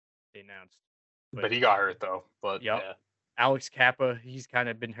though. They announced, but he got hurt though. But yeah, Alex Kappa, he's kind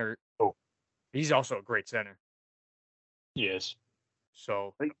of been hurt. Oh, he's also a great center. Yes.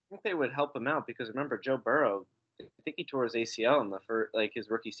 So I think they would help him out because remember Joe Burrow, I think he tore his ACL in the first, like his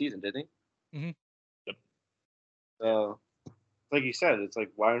rookie season, didn't he? Mm-hmm. Yep. So, like you said, it's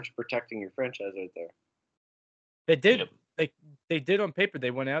like why aren't you protecting your franchise right there? They did. Yep. They did on paper.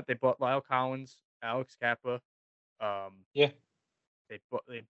 They went out. They bought Lyle Collins, Alex Kappa. Yeah.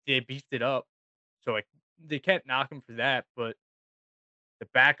 They beefed it up. So like they can't knock him for that, but the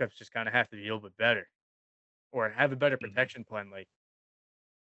backups just kind of have to be a little bit better or have a better Mhm. protection plan. Like,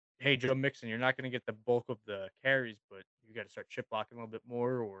 hey, Joe Mixon, you're not going to get the bulk of the carries, but you got to start chip blocking a little bit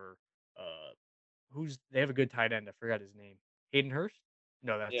more. Or they have a good tight end. I forgot his name. Hayden Hurst?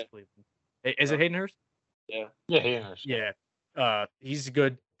 No, that's Yeah. Cleveland. Is it Hayden Hurst? Yeah. Yeah. Yeah. He's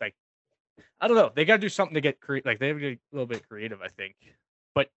good. Like, I don't know. They got to do something to get like they have to get a little bit creative, I think.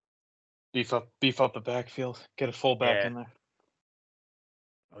 But Beef up the backfield. Get a fullback Yeah. in there.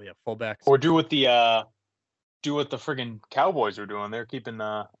 oh yeah, fullbacks. Or do what the friggin' Cowboys are doing. They're keeping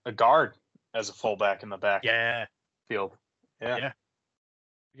a guard as a fullback in the Yeah. backfield. Yeah. Yeah.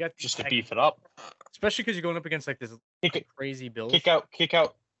 You got Just to like, beef it up. especially because you're going up against like this Kick crazy Bills. kick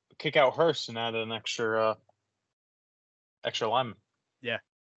out Hurst and add an extra lineman. Yeah,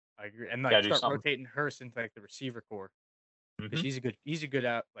 I agree. And Gotta like do start something. rotating Hurst into like the receiver core because Mhm. he's a good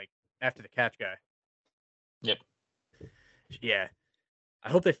out like after the catch guy. Yep. Yeah, I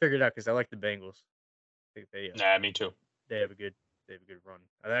hope they figure it out because I like the Bengals. I think Nah, me too. they have a good run.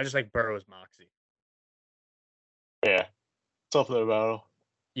 I just like Burrow's moxie. Yeah. Something about it.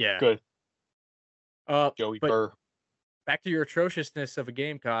 Yeah. Good. Joey But Burr. back to your atrociousness of a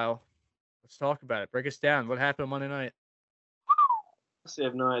game, Kyle. Let's talk about it. Break us down. What happened Monday night? I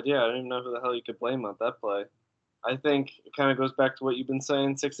have no idea. I don't even know who the hell you could blame on that play. I think it kind of goes back to what you've been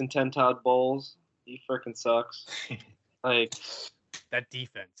saying. 6-10 Todd Bowles. He freaking sucks. Like That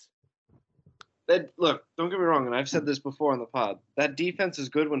defense. look, don't get me wrong, and I've said this before on the pod. That defense is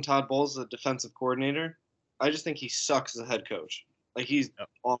good when Todd Bowles is a defensive coordinator. I just think he sucks as a head coach. Like he's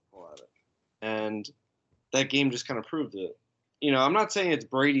awful at it, and that game just kind of proved it. You know, I'm not saying it's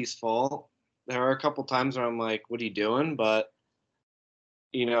Brady's fault. There are a couple times where I'm like, "What are you doing?" But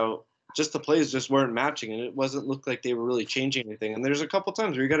you know, just the plays just weren't matching, and it wasn't look like they were really changing anything. And there's a couple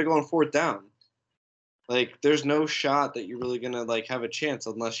times where you got to go on fourth down. Like, there's no shot that you're really gonna like have a chance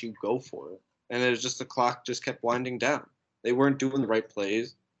unless you go for it. And it was just the clock just kept winding down. They weren't doing the right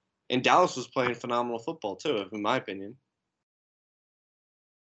plays, and Dallas was playing phenomenal football too, in my opinion.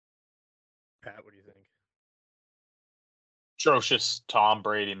 Pat, what do you think? Atrocious Tom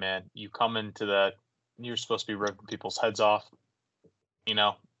Brady, man. You come into that, you're supposed to be ripping people's heads off, you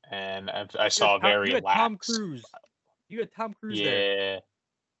know. And I saw a very you had Tom lax. Cruise. You had Tom Cruise there. Yeah.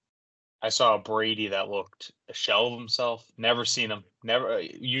 I saw a Brady that looked a shell of himself. Never seen him. Never.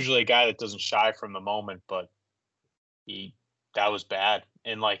 Usually a guy that doesn't shy from the moment, but that was bad.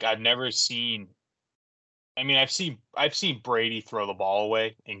 And like I've never seen. I mean, I've seen Brady throw the ball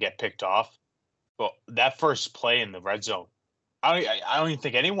away and get picked off, but that first play in the red zone, I don't even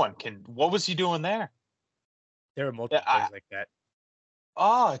think anyone can. What was he doing there? There were multiple plays like that.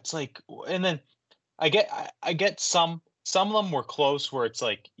 Oh, it's like, and then I get some of them were close where it's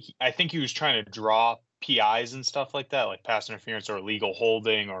like I think he was trying to draw PIs and stuff like that, like pass interference or illegal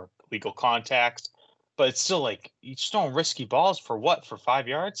holding or legal contacts. But it's still like you just throwing risky balls for what? For 5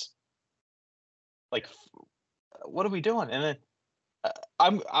 yards? Like, what are we doing? And then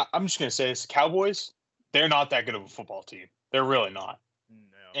I'm just gonna say this: Cowboys, they're not that good of a football team. They're really not.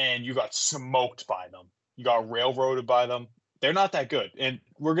 No. And you got smoked by them. You got railroaded by them. They're not that good, and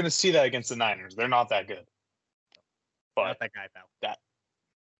we're gonna see that against the Niners. They're not that good. But not that guy, pal.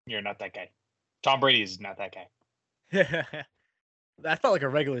 You're not that guy. Tom Brady is not that guy. That felt like a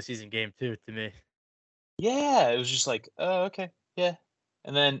regular season game too to me. Yeah, it was just like, oh, okay, yeah.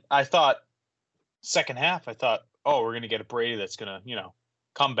 And then I thought, second half, oh, we're gonna get a Brady that's gonna,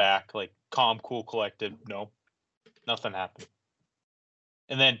 come back, like calm, cool, collected. No, nothing happened.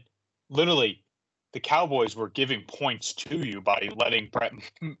 And then, literally, the Cowboys were giving points to you by letting Brett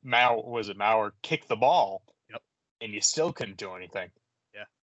Maurer kick the ball. Yep. And you still couldn't do anything. Yeah.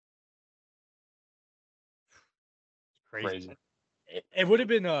 Crazy. It would have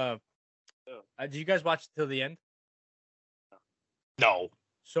been did you guys watch till the end? No.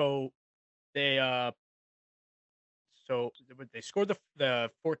 So they scored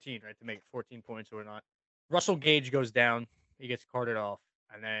the 14, right, to make 14 points or not. Russell Gage goes down, he gets carted off,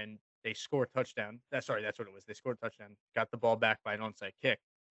 and then they score a touchdown. That's what it was. They scored a touchdown, got the ball back by an onside kick.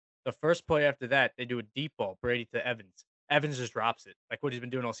 The first play after that, they do a deep ball, Brady to Evans. Evans just drops it, like what he's been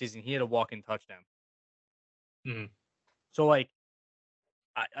doing all season. He had a walk-in touchdown. Mm-hmm. So like,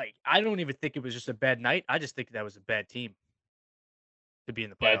 I don't even think it was just a bad night. I just think that was a bad team to be in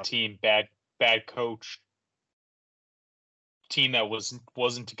the playoffs. Bad team, bad coach. Team that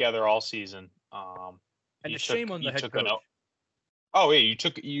wasn't together all season. And shame on the head coach.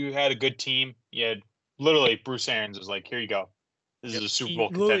 You had a good team. You had literally Bruce Arians was like, here you go. This is a Super Bowl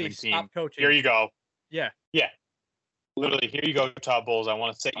contending team. Coaching. Here you go. Yeah. Yeah. Literally, here you go, Todd Bowles. I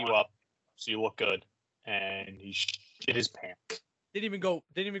want to set you up so you look good. And he shit his pants. didn't even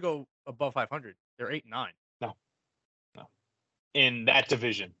go above 500. They're 8-9. No. In that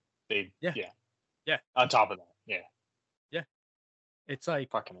division, they Yeah. Yeah. On top of that, It's like,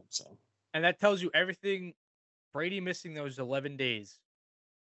 fucking insane. and that tells you everything. Brady missing those 11 days,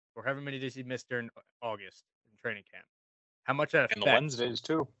 or however many days he missed during August in training camp. How much that And affects? the Wednesdays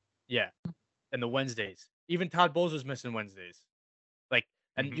too. Yeah, and the Wednesdays. Even Todd Bowles was missing Wednesdays. Like,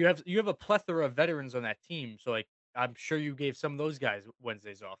 and Mhm. you have a plethora of veterans on that team. So like, I'm sure you gave some of those guys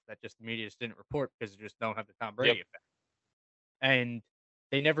Wednesdays off that just the media just didn't report because they just don't have the Tom Brady Yep. effect. And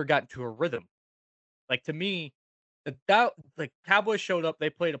they never got into a rhythm. Like, to me, that like Cowboys showed up, they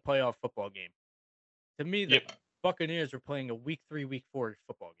played a playoff football game. To me, the Yep. Buccaneers were playing a week 3, week 4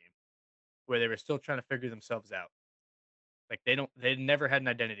 football game where they were still trying to figure themselves out. Like, they never had an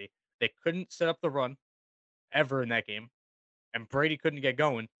identity. They couldn't set up the run ever in that game, and Brady couldn't get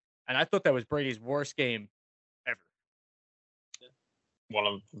going. And I thought that was Brady's worst game ever.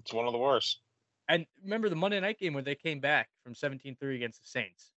 It's one of the worst. And remember the Monday night game when they came back from 17-3 against the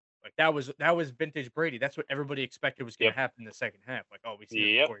Saints? Like, that was vintage Brady. That's what everybody expected was going to happen in the second half. Like, oh, we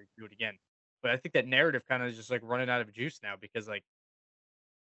see it before, you do it again. But I think that narrative kind of is just like running out of juice now because like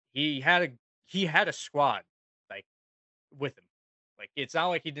he had a squad like with him. Like, it's not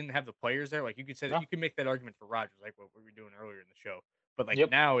like he didn't have the players there. Like, you could say that No. you could make that argument for Rodgers, like what we were doing earlier in the show. But like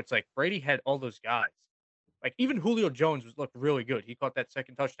Yep. now it's like Brady had all those guys. Like, even Julio Jones looked really good. He caught that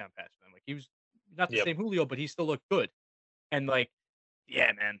second touchdown pass for them. Like, he was not the same Julio, but he still looked good. And like,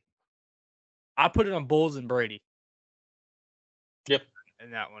 yeah, man, I put it on Bulls and Brady. Yep.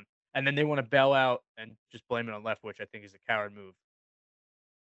 In that one, and then they want to bail out and just blame it on Leftwich. I think is a coward move.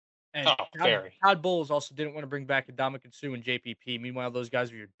 And Todd Bowles also didn't want to bring back Ndamukong Suh and JPP. Meanwhile, those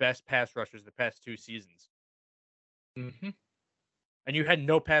guys were your best pass rushers the past 2 seasons. Mm-hmm. And you had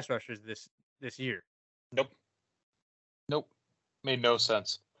no pass rushers this year. Nope. Made no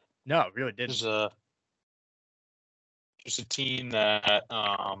sense. No, it really didn't. Just a team that,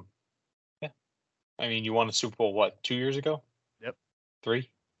 yeah. I mean, you won a Super Bowl, what, 2 years ago? Yep. 3?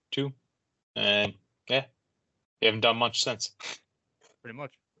 2? And, yeah, they haven't done much since. Pretty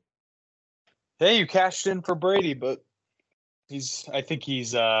much. Hey, you cashed in for Brady, but I think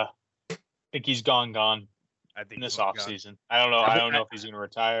he's gone I think in this offseason. I don't know. I don't know if he's going to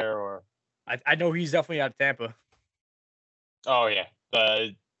retire or. I know he's definitely out of Tampa. Oh yeah,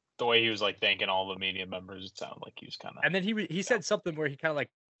 the way he was like thanking all the media members, it sounded like he was kind of. And then he said something where he kind of like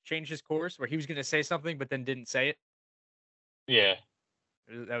changed his course, where he was going to say something but then didn't say it. Yeah,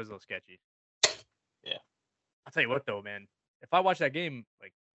 that was a little sketchy. Yeah, I'll tell you what though, man. If I watch that game,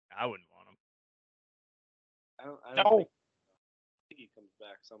 like, I wouldn't want him. I don't think he comes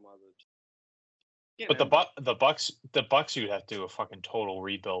back some other. But the Bucks, you'd have to do a fucking total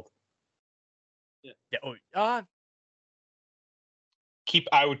rebuild. Yeah. Oh,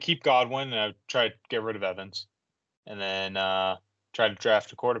 I would keep Godwin, and I would try to get rid of Evans, and then try to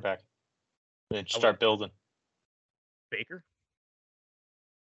draft a quarterback, and then start building. Baker.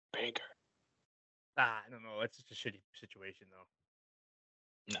 I don't know. That's such a shitty situation,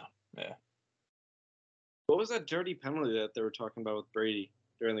 though. No. Yeah. What was that dirty penalty that they were talking about with Brady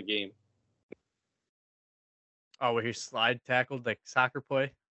during the game? Oh, where he slide tackled like soccer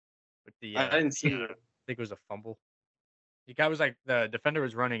play with the. I didn't see it. I think it was a fumble. The guy was like, the defender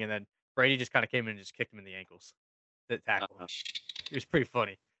was running, and then Brady just kind of came in and just kicked him in the ankles. The tackle. It was pretty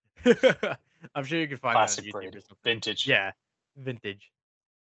funny. I'm sure you can find Classic that on YouTube Brady. or something. Vintage. Yeah, vintage.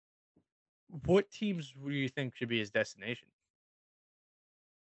 What teams do you think should be his destination?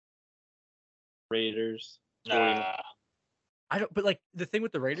 Raiders. I don't. But like the thing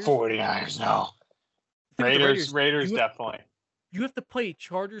with the Raiders. 49ers, no. Raiders definitely. You have to play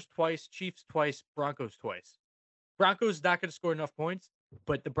Chargers twice, Chiefs twice, Broncos twice. Broncos not going to score enough points,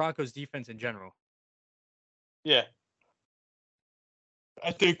 but the Broncos defense in general. Yeah.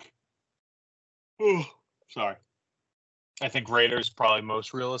 I think. Oh, sorry. I think Raiders probably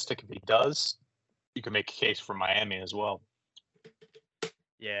most realistic. If he does, you can make a case for Miami as well.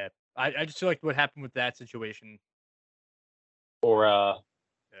 Yeah, I just feel like what happened with that situation. Or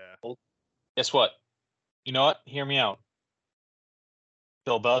yeah. Guess what? You know what? Hear me out.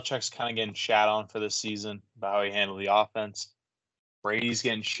 Bill Belichick's kind of getting shat on for this season about how he handled the offense. Brady's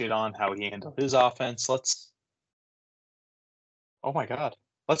getting shit on how he handled his offense. Oh my God,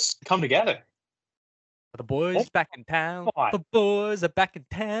 let's come together. The boys back in town. The boys are back in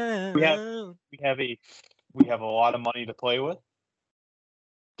town. We have a lot of money to play with.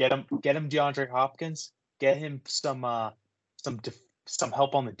 Get him DeAndre Hopkins. Get him some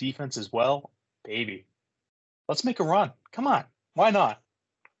help on the defense as well, baby. Let's make a run. Come on, why not?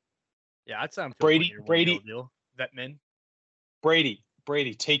 Yeah, I'd sound Brady deal. Vetman. Brady,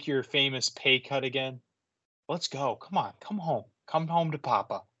 take your famous pay cut again. Let's go. Come on. Come home. Come home to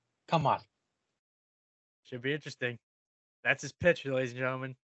Papa. Come on. Should be interesting. That's his pitch, ladies and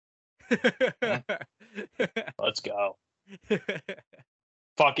gentlemen. Let's go.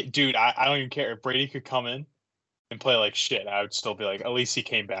 Fuck it, dude. I don't even care if Brady could come in and play like shit. I would still be like, at least he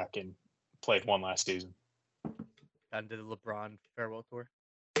came back and played one last season. And did the LeBron farewell tour.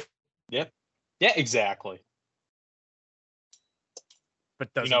 Yep. Yeah, exactly.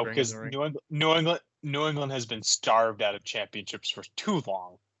 But doesn't You know, bring because him the ring. New England has been starved out of championships for too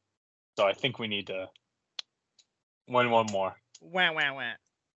long. So I think we need to win one more. Wah, wah, wah.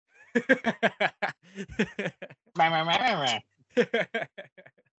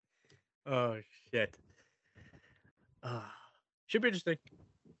 Oh shit. Should be interesting.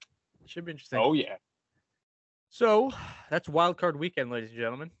 Should be interesting. Oh yeah. So that's wild card weekend, ladies and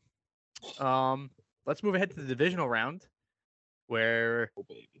gentlemen. Let's move ahead to the divisional round, where Oh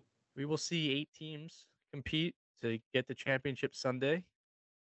baby. we will see 8 teams compete to get the championship Sunday.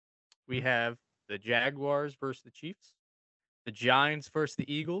 We have the Jaguars versus the Chiefs, the Giants versus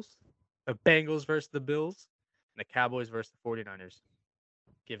the Eagles, the Bengals versus the Bills, and the Cowboys versus the 49ers.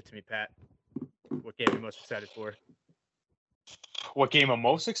 Give it to me, Pat. What game are you most excited for? What game I'm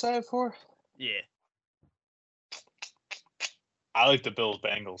most excited for? Yeah. I like the Bills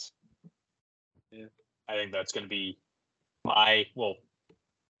Bengals. Yeah. I think that's going to be we'll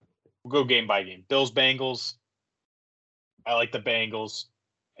go game by game. Bills Bengals. I like the Bengals.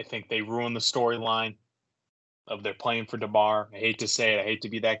 I think they ruined the storyline of their playing for DeMar. I hate to say it. I hate to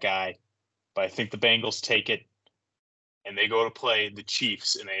be that guy, but I think the Bengals take it and they go to play the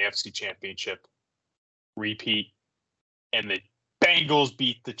Chiefs in the AFC Championship. Repeat. And the Bengals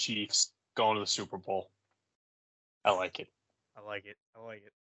beat the Chiefs going to the Super Bowl. I like it. I like it. I don't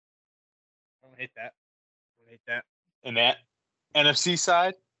hate that. I don't hate that. And that NFC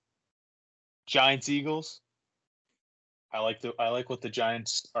side, Giants Eagles. I like what the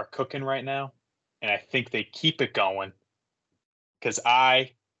Giants are cooking right now, and I think they keep it going because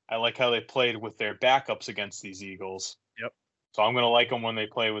I like how they played with their backups against these Eagles. Yep. So I'm gonna like them when they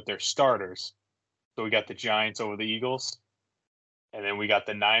play with their starters. So we got the Giants over the Eagles, and then we got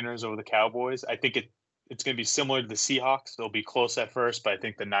the Niners over the Cowboys. I think it's gonna be similar to the Seahawks. They'll be close at first, but I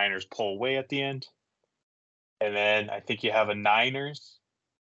think the Niners pull away at the end. And then I think you have a Niners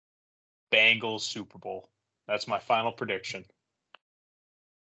Bengals Super Bowl. That's my final prediction.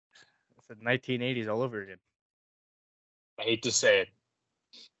 It's the 1980s all over again. I hate to say it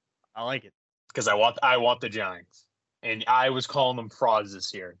I like it. because I want the Giants, and I was calling them frauds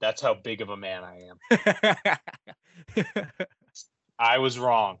this year. That's how big of a man I am. I was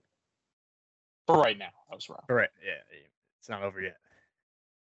wrong. For right now, I was wrong. Correct. Yeah, it's not over yet.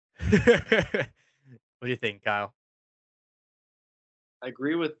 What do you think, Kyle? I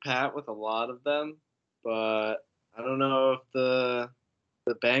agree with Pat with a lot of them, but I don't know if the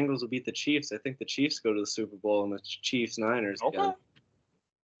Bengals will beat the Chiefs. I think the Chiefs go to the Super Bowl and the Chiefs Niners Okay. again.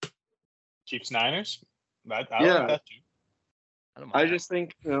 Chiefs Niners. I Yeah. like that too. I don't I mind just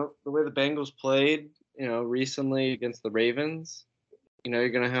think the way the Bengals played, recently against the Ravens, you're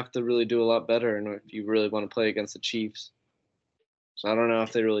gonna have to really do a lot better, and if you really want to play against the Chiefs. So I don't know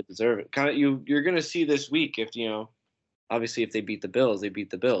if they really deserve it. Kind of you're gonna see this week if obviously if they beat the Bills, they beat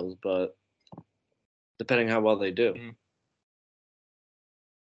the Bills, but depending how well they do. Mhm.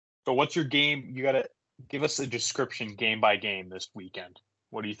 So what's your game? You gotta give us a description game by game this weekend.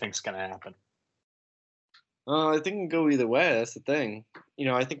 What do you think's gonna happen? I think it can go either way. That's the thing.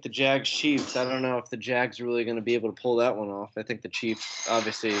 I think the Jags Chiefs. I don't know if the Jags are really going to be able to pull that one off. I think the Chiefs,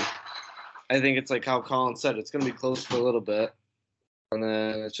 obviously. I think it's like how Colin said. It's going to be close for a little bit, and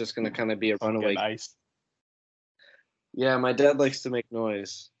then it's just going to kind of be a runaway. Nice. Yeah, my dad likes to make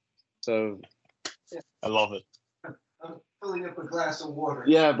noise, so. I love it. I'm filling up a glass of water.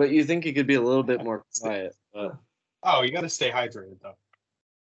 Yeah, but you think it could be a little bit more quiet, but. Oh, you got to stay hydrated though.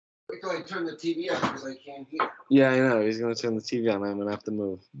 Wait till I turn the TV on because I can't hear. Yeah, I know. He's going to turn the TV on. I'm going to have to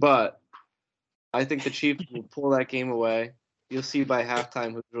move. But I think the Chiefs will pull that game away. You'll see by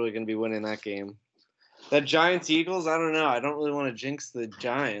halftime who's really going to be winning that game. That Giants-Eagles, I don't know. I don't really want to jinx the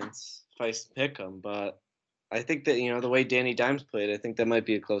Giants if I pick them. But I think that, the way Danny Dimes played, I think that might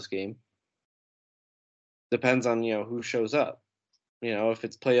be a close game. Depends on, who shows up. If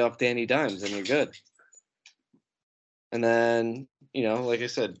it's playoff Danny Dimes, then you're good. And then, like I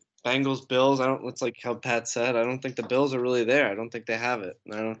said, Bengals, Bills, it's like how Pat said, I don't think the Bills are really there. I don't think they have it.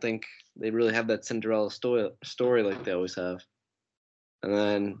 And I don't think they really have that Cinderella story like they always have. And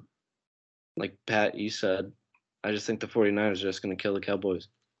then, like Pat, you said, I just think the 49ers are just going to kill the Cowboys.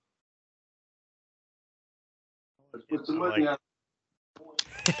 Put some money on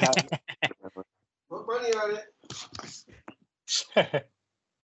Put money on it.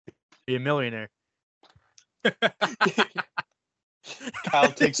 Be a millionaire.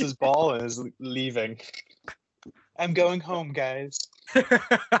 Kyle takes his ball and is leaving. I'm going home, guys.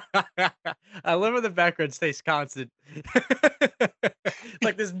 I love when the background stays constant.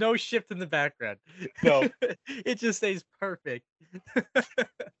 Like there's no shift in the background. No. It just stays perfect.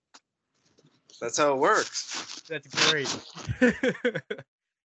 That's how it works. That's great.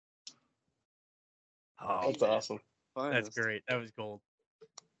 Oh, That's man. awesome. That's Finest. great. That was gold.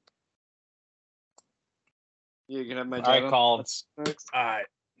 You can have my All right, dad on Collins. next. All right.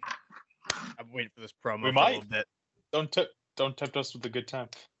 I'm waiting for this promo We for might. a little bit. Don't tempt us with a good time.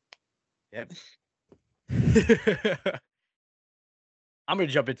 Yep. I'm going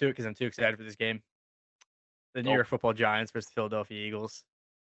to jump into it because I'm too excited for this game. The New Oh. York Football Giants versus the Philadelphia Eagles.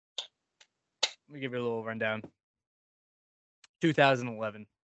 Let me give you a little rundown. 2011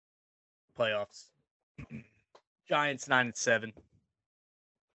 playoffs. Giants 9-7.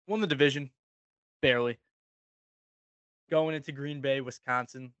 Won the division, barely. Going into Green Bay,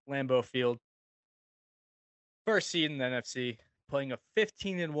 Wisconsin, Lambeau Field. First seed in the NFC, playing a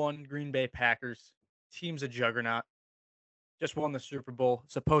 15-1 Green Bay Packers. Team's a juggernaut. Just won the Super Bowl.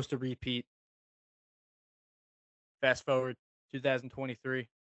 Supposed to repeat. Fast forward 2023.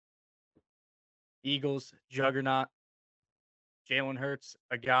 Eagles, juggernaut. Jalen Hurts,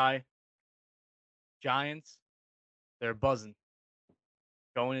 a guy. Giants, they're buzzing.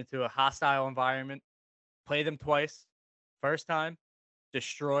 Going into a hostile environment. Play them twice. First time,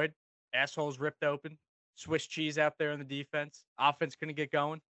 destroyed. Assholes ripped open. Swiss cheese out there in the defense. Offense couldn't get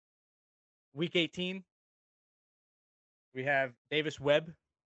going. Week 18, we have Davis Webb.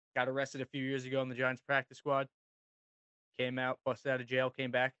 Got arrested a few years ago in the Giants practice squad. Came out, busted out of jail,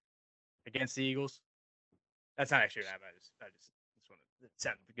 came back against the Eagles. That's not actually what happened. I just want to, it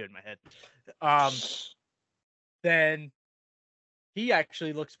sounded good in my head. Then he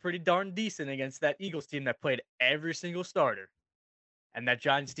actually looks pretty darn decent against that Eagles team that played every single starter. And that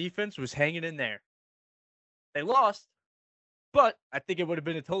Giants defense was hanging in there. They lost, but I think it would have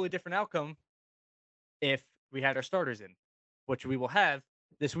been a totally different outcome if we had our starters in, which we will have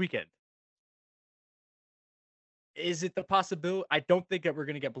this weekend. Is it the possibility? I don't think that we're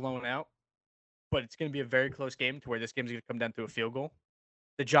going to get blown out, but it's going to be a very close game to where this game's going to come down to a field goal.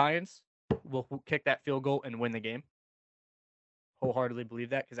 The Giants will kick that field goal and win the game. Wholeheartedly believe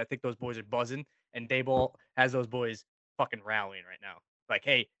that because I think those boys are buzzing, and Daboll has those boys fucking rallying right now. Like,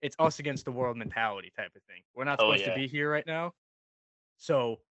 hey, it's us against the world mentality type of thing. We're not supposed to be here right now,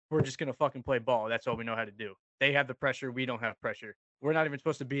 so we're just going to fucking play ball. That's all we know how to do. They have the pressure. We don't have pressure. We're not even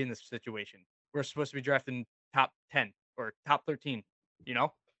supposed to be in this situation. We're supposed to be drafting top 10 or top 13, you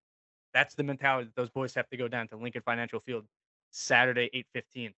know? That's the mentality that those boys have to go down to Lincoln Financial Field Saturday,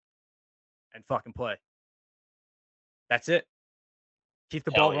 8:15 and fucking play. That's it. Keep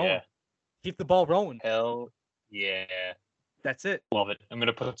the ball rolling. Yeah. Keep the ball rolling. Hell yeah. That's it. Love it. I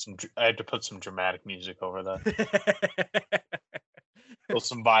had to put some dramatic music over that. With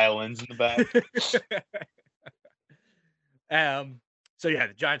some violins in the back. So yeah,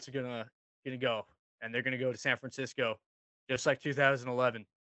 the Giants are gonna go, and they're gonna go to San Francisco, just like 2011,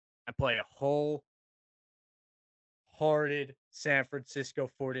 and play a wholehearted San Francisco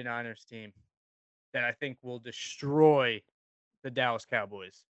 49ers team that I think will destroy the Dallas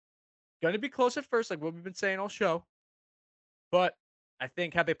Cowboys. Going to be close at first, like what we've been saying all show, but I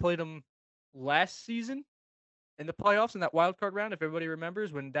think how they played them last season in the playoffs in that wild card round, if everybody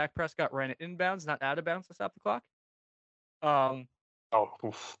remembers, when Dak Prescott ran it inbounds, not out of bounds to stop the clock.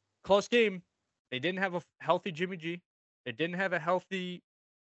 Oof. Close game. They didn't have a healthy Jimmy G. They didn't have a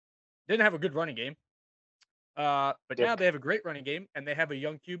good running game. But now they have a great running game, and they have a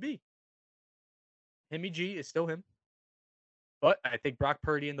young QB. Jimmy G is still him. But I think Brock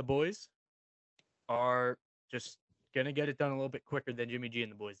Purdy and the boys are just going to get it done a little bit quicker than Jimmy G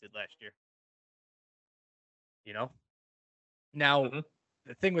and the boys did last year. You know? Now,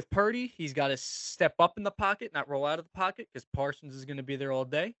 the thing with Purdy, he's got to step up in the pocket, not roll out of the pocket, because Parsons is going to be there all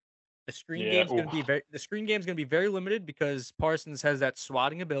day. The screen game's going to be very limited because Parsons has that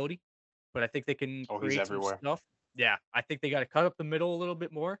swatting ability, but I think they can create some stuff. Yeah, I think they got to cut up the middle a little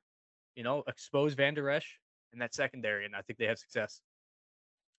bit more, you know, expose Van Der Esch in that secondary, and I think they have success.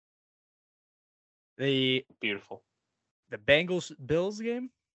 Beautiful. The Bengals-Bills game,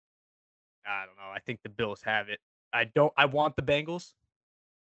 I don't know. I think the Bills have it. I want the Bengals,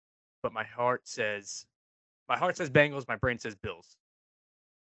 but my heart says Bengals, my brain says Bills.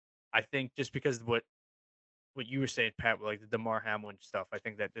 I think just because of what you were saying, Pat, like the DeMar Hamlin stuff, I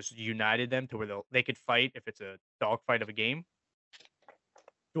think that just united them to where they could fight if it's a dogfight of a game.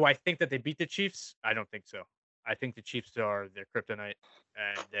 Do I think that they beat the Chiefs? I don't think so. I think the Chiefs are their kryptonite,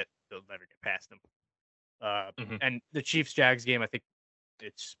 and that they'll never get past them. Mhm. And the Chiefs Jags game, I think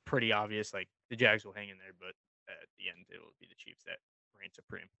it's pretty obvious. Like the Jags will hang in there, but at the end, it will be the Chiefs that reign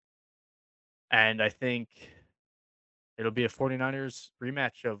supreme. And I think it'll be a 49ers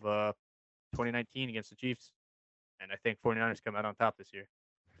rematch of 2019 against the Chiefs. And I think 49ers come out on top this year.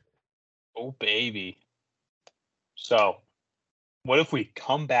 Oh, baby. So, what if we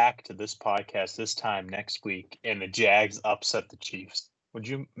come back to this podcast this time next week and the Jags upset the Chiefs? Would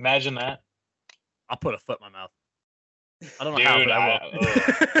you imagine that? I'll put a foot in my mouth. I don't know Dude, how,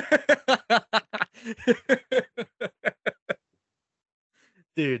 but I will.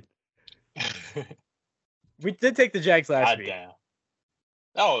 Dude, we did take the Jags last God week. damn.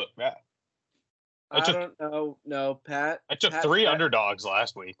 Oh, yeah. I took- don't know. No, Pat. I took Pat 3 bet- underdogs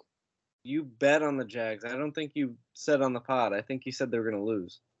last week. You bet on the Jags. I don't think you said on the pod. I think you said they were going to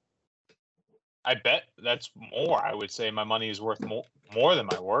lose. I bet that's more. I would say my money is worth more than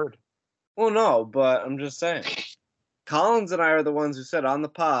my word. Well, no, but I'm just saying. Collins and I are the ones who said on the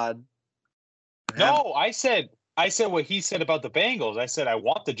pod. No, I said what he said about the Bengals. I said I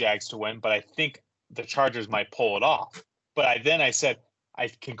want the Jags to win, but I think the Chargers might pull it off. But I said I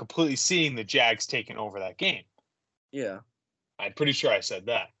can completely seeing the Jags taking over that game. Yeah. I'm pretty sure I said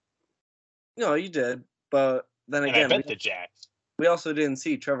that. No, you did. But then And I again, bet the Jags. we also didn't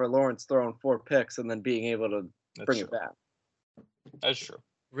see Trevor Lawrence throwing 4 picks and then being able to That's bring true. it back. That's true.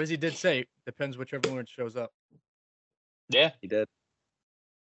 Rizzy did say depends what Trevor Lawrence shows up. Yeah. He did.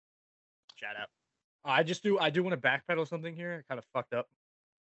 Shout out. I do want to backpedal something here. I kind of fucked up.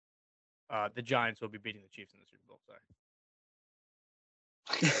 The Giants will be beating the Chiefs in the Super Bowl. Sorry.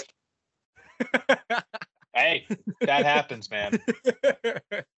 Hey, that happens, man.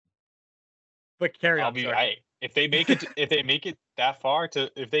 But carry on. If they make it that far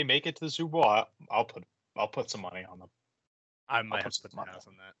if they make it to the Super Bowl, I'll put some money on them. I might have put to put some the money house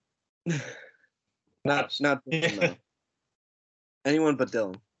on that. not Dylan, no. Anyone but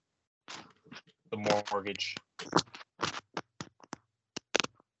Dylan. The mortgage.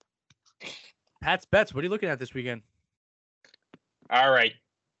 Pat's bets. What are you looking at this weekend? All right.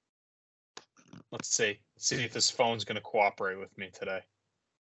 Let's see. Let's see if this phone's going to cooperate with me today.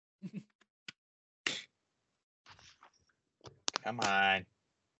 Come on.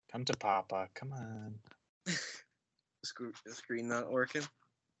 Come to Papa. Come on. The screen not working.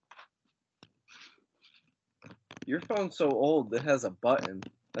 Your phone's so old. It has a button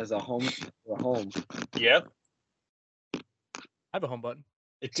as a home. Yep. I have a home button.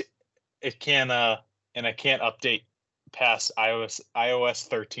 It can and I can't update past iOS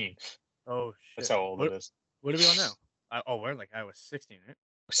 13. Oh shit. That's how old it is. What are we on now? We're like iOS 16, right?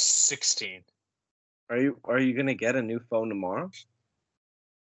 16. Are you gonna get a new phone tomorrow?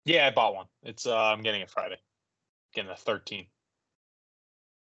 Yeah, I bought one. It's I'm getting it Friday. Getting a 13.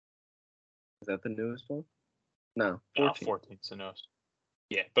 Is that the newest phone? No, No, 14. 14's the newest.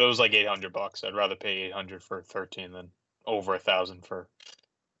 Yeah, but it was like $800. I'd rather pay $800 for 13 than over $1,000 for.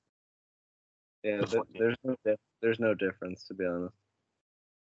 Yeah, the 14. there's no difference, to be honest.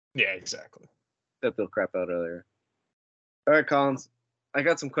 Yeah, exactly. Except they'll crap out earlier. All right, Collins. I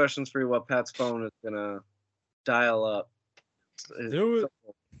got some questions for you while Pat's phone is gonna dial up. Do it.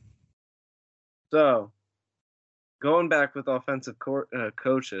 So, going back with offensive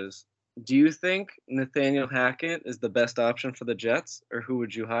coaches, do you think Nathaniel Hackett is the best option for the Jets, or who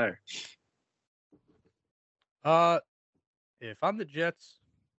would you hire? If I'm the Jets,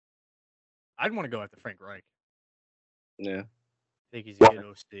 I'd want to go after Frank Reich. Yeah. I think he's a good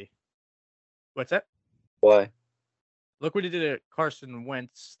OC. What's that? Why? Look what he did at Carson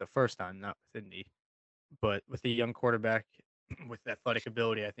Wentz the first time, not with Indy, but with a young quarterback with athletic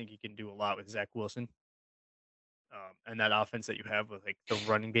ability, I think he can do a lot with Zach Wilson. And that offense that you have with like the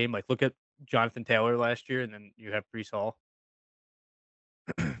running game, like look at Jonathan Taylor last year, and then you have Breece Hall.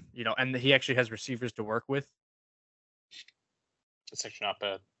 And he actually has receivers to work with. It's actually not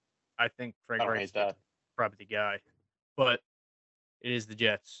bad. I think Frank I don't Reich's hate that. probably the guy, but it is the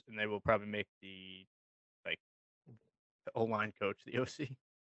Jets, and they will probably make the O-line coach the OC.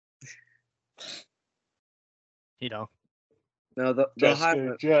 No, the Jets high, get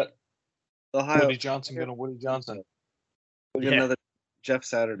a Jet. the high. Woody Johnson gonna Woody Johnson. We'll get Yeah. another Jeff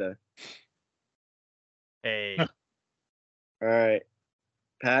Saturday. Hey, All right,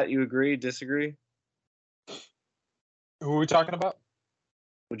 Pat, you agree? Disagree? Who are we talking about?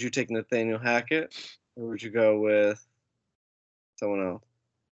 Would you take Nathaniel Hackett, or would you go with someone else?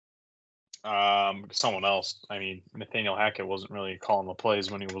 Someone else. I mean, Nathaniel Hackett wasn't really calling the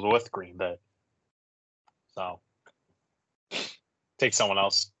plays when he was with Green Bay. So Take someone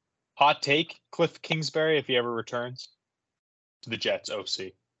else. Hot take: Cliff Kingsbury, if he ever returns to the Jets,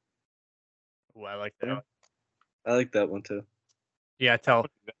 OC. Ooh, I like that. I like that one too. You gotta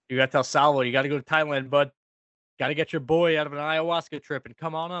tell Salvo, you gotta go to Thailand, bud. Gotta get your boy out of an ayahuasca trip and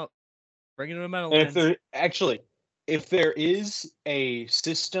come on up. Bring him to the Meadowlands. If there is a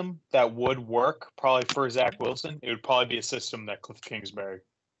system that would work probably for Zach Wilson, it would probably be a system that Cliff Kingsbury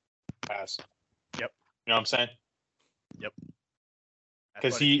has. Yep. You know what I'm saying? Yep.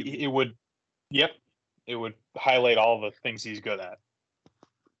 Because it would highlight all the things he's good at.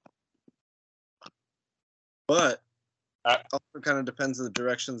 But also kind of depends on the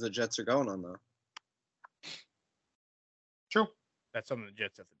directions the Jets are going on, though. True. That's something the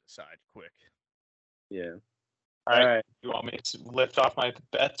Jets have to decide quick. Yeah. All right. You want me to lift off my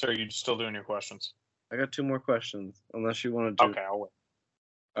bets, or are you still doing your questions? I got 2 more questions, unless you want to do. Okay, I'll wait.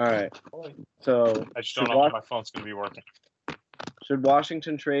 All right. So I just don't know if my phone's going to be working. Should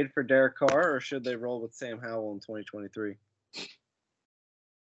Washington trade for Derek Carr, or should they roll with Sam Howell in 2023?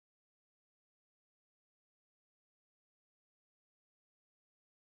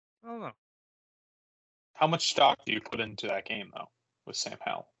 I don't know. How much stock do you put into that game, though, with Sam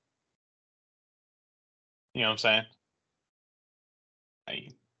Howell? You know what I'm saying?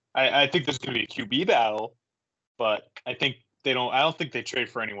 I think there's going to be a QB battle, but I don't think they trade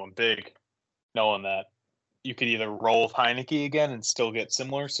for anyone big, knowing that you could either roll with Heineke again and still get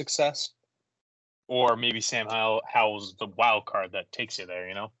similar success, or maybe Sam Howell's the wild card that takes you there,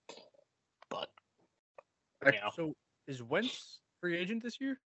 you know? But, So is Wentz free agent this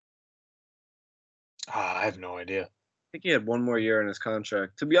year? I have no idea. I think he had 1 more year in his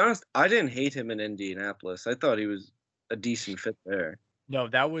contract. To be honest, I didn't hate him in Indianapolis. I thought he was a decent fit there. No,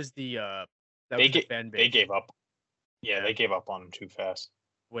 that was the fan base. They gave up. Yeah, they gave up on him too fast.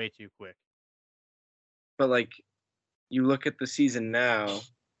 Way too quick. But, like, you look at the season now,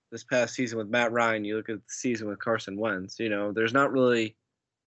 this past season with Matt Ryan, you look at the season with Carson Wentz, there's not really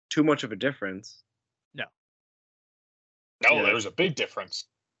too much of a difference. No. No, there was a big difference.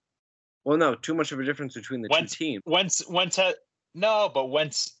 Well, no, too much of a difference between the two teams. Wentz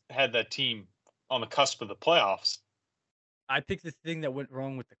had that team on the cusp of the playoffs. I think the thing that went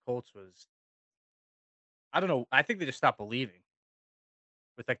wrong with the Colts was, I don't know. I think they just stopped believing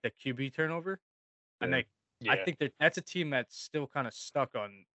with like the QB turnover, and I think that's a team that's still kind of stuck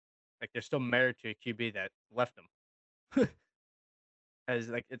on, like they're still married to a QB that left them. As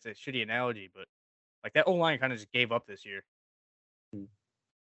like it's a shitty analogy, but like that O-line kind of just gave up this year.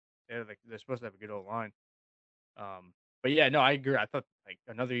 They're supposed to have a good O-line. But yeah, no, I agree. I thought like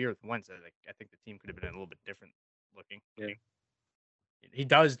another year with Wentz, I think the team could have been a little bit different looking. Yeah. He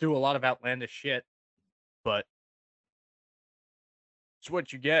does do a lot of outlandish shit, but it's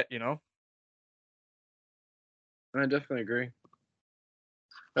what you get, you know? I definitely agree.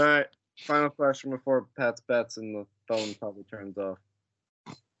 All right, final question before Pat's bets and the phone probably turns off.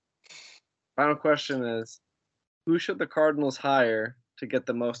 Final question is, who should the Cardinals hire to get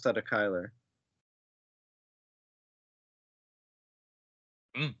the most out of Kyler?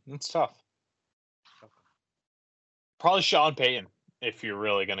 That's tough. Probably Sean Payton, if you're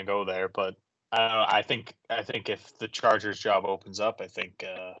really going to go there. But I think if the Chargers job opens up, I think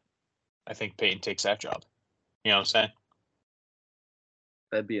Payton takes that job. You know what I'm saying?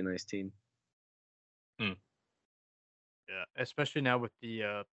 That'd be a nice team. Yeah, especially now with the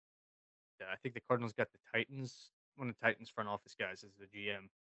I think the Cardinals got the Titans, one of the Titans front office guys is the GM.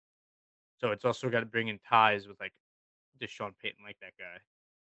 So it's also got to bring in ties with like Deshaun Payton, like that guy.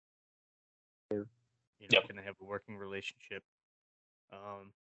 Can they have a working relationship?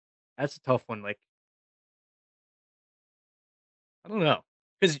 That's a tough one. Like, I don't know,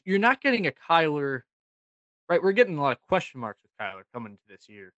 because you're not getting a Kyler, right? We're getting a lot of question marks with Kyler coming into this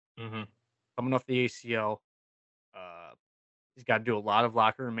year. Mm-hmm. Coming off the ACL, he's got to do a lot of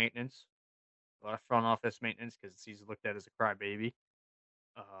locker room maintenance, a lot of front office maintenance because he's looked at as a crybaby.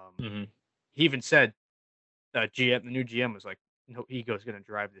 He even said the new GM was like, no ego is going to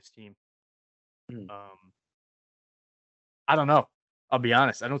drive this team. I don't know. I'll be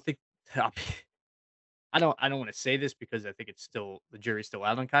honest. I don't think I don't want to say this because I think it's still the jury's still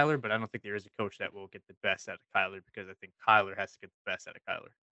out on Kyler, but I don't think there is a coach that will get the best out of Kyler because I think Kyler has to get the best out of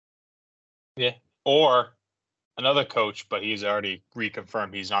Kyler. Yeah. Or another coach, but he's already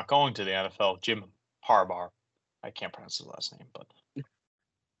reconfirmed he's not going to the NFL, Jim Harbaugh. I can't pronounce his last name, but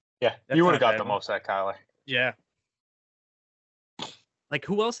yeah, you would have got the most out of Kyler. Yeah. Like,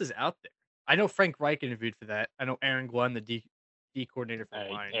 who else is out there? I know Frank Reich interviewed for that. I know Aaron Glenn, the D coordinator for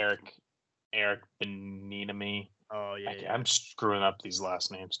the Lions. Eric Bieniemy. Oh yeah, I'm screwing up these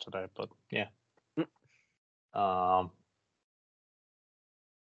last names today, but yeah.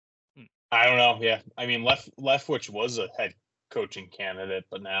 I don't know. Yeah, I mean, Leftwich was a head coaching candidate,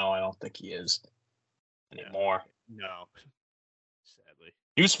 but now I don't think he is anymore. No, sadly.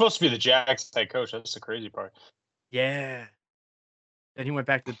 He was supposed to be the Jags head coach. That's the crazy part. Yeah. Then he went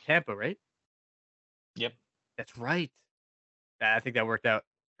back to Tampa, right? Yep. That's right. I think that worked out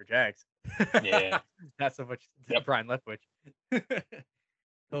for Jags. Yeah. Not so much Yep. Brian Leftwich.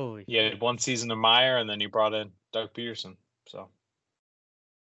 Holy Yeah, shit. one season of Meyer, and then he brought in Doug Peterson. So,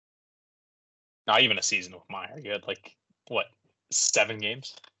 not even a season with Meyer. You had like what, 7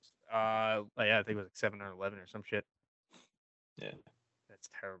 games? Yeah, I think it was like 7 or 11 or some shit. Yeah. That's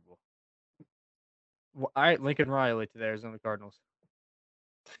terrible. Well, all right, Lincoln Riley to the Arizona Cardinals.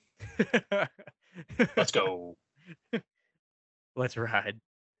 Let's go. Let's ride.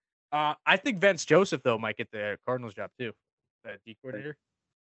 I think Vance Joseph though might get the Cardinals job too, the D coordinator.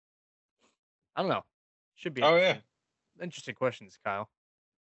 I don't know. Should be. Oh, yeah. Interesting. Interesting questions, Kyle.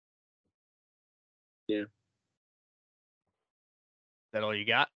 Yeah. That all you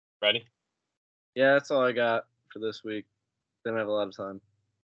got? Ready? Yeah, that's all I got for this week. Didn't have a lot of time.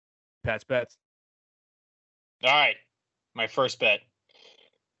 Pat's bets. All right. My first bet.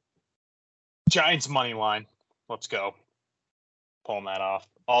 Giants money line. Let's go. Pulling that off.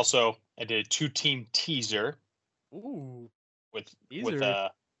 Also, I did a 2-team teaser Ooh. with Teaser.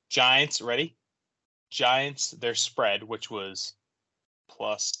 Giants. Ready? Giants, their spread, which was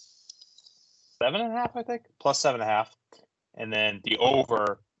plus 7.5, I think. Plus 7.5. And then the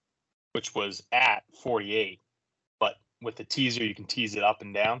over, which was at 48. But with the teaser, you can tease it up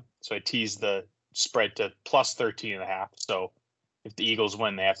and down. So I teased the spread to plus 13.5. So if the Eagles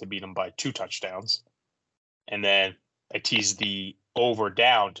win, they have to beat them by 2 touchdowns. And then I teased the over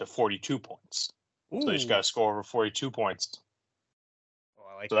down to 42 points. Ooh. So they just got to score over 42 points. Oh,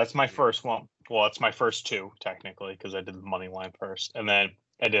 I like So that that's my teaser. first one. Well, that's my first 2, technically, because I did the money line first. And then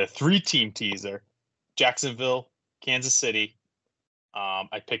I did a 3-team teaser. Jacksonville, Kansas City.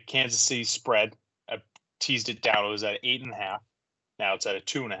 I picked Kansas City spread. I teased it down. It was at 8.5. Now it's at a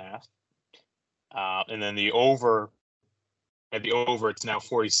 2.5. And then the over, it's now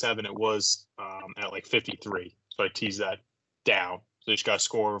 47. It was at like 53. So I teased that down. So they just got to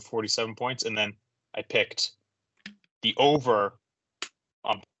score over 47 points. And then I picked the over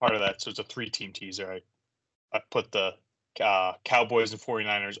on part of that. So it's a 3-team teaser. I put the Cowboys and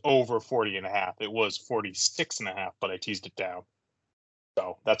 49ers over 40.5. It was 46.5, but I teased it down.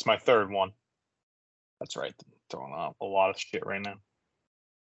 So that's my third one. That's right. Throwing out a lot of shit right now.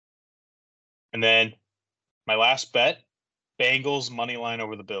 And then my last bet, Bengals money line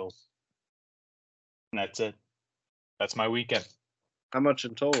over the Bills. And that's it. That's my weekend. How much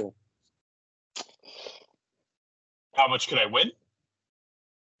in total? How much could I win?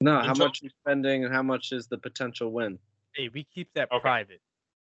 No, In how total? much you spending and how much is the potential win? Hey, we keep that Okay. private.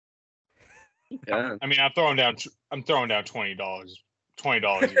 Yeah. I mean, I'm throwing down $20.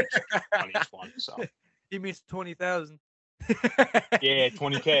 $20 each on each one. So He means 20,000. yeah,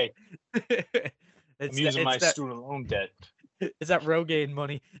 20K. I'm It's using my that, student loan debt. It's that Rogaine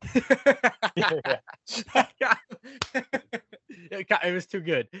money. Yeah. It was too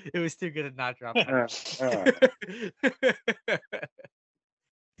good. It was too good to not drop that.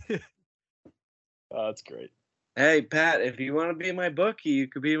 Oh, that's great. Hey, Pat, if you want to be my bookie, you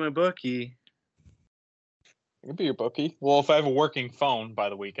could be my bookie. I can be your bookie. Well, if I have a working phone by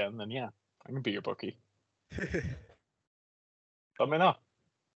the weekend, then yeah, I can be your bookie. Let me know.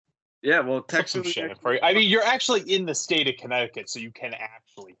 Yeah, well, Put some technically, shit in for you. I mean, you're actually in the state of Connecticut, so you can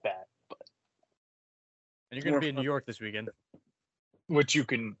actually bet, but And you're going to be in New York this weekend. which you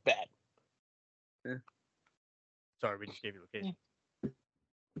can bet. Sorry, we just gave you location.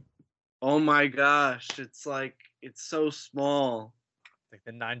 oh my gosh, it's so small. Like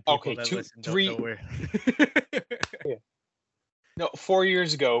the 9 people Okay, that 2, listen 3. don't know where. No, 4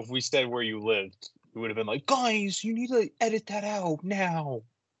 years ago, if we said where you lived, we would have been like, guys, you need to edit that out now.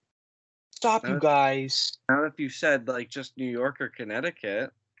 Stop, you guys. Not if you said just New York or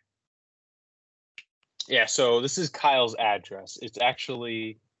Connecticut. Yeah, so this is Kyle's address. It's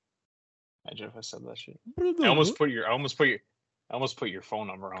actually. Imagine if I said that shit. I almost put your phone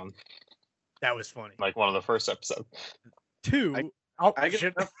number on That was funny. like one of the first episodes. 2. I get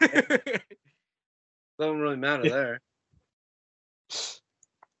shit. Doesn't really matter there.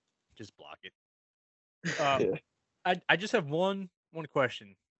 Just block it. I just have one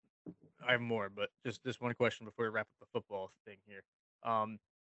question. I have more, but just this one question before we wrap up the football thing here.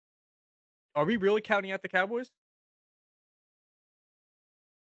 Are we really counting out the Cowboys?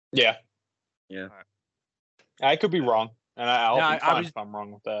 Yeah. Yeah. Right. I could be wrong, and I'll No, be fine if I'm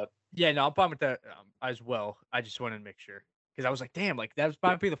wrong with that. Yeah, no, I'm fine with that as well. I just wanted to make sure. because I was like, damn, like that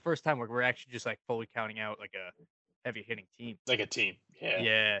might be the first time where we're actually just like fully counting out like a heavy hitting team. Like a team. Yeah.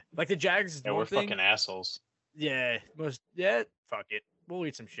 Yeah, like the Jags is Yeah, one we're thing. fucking assholes. Yeah, fuck it. We'll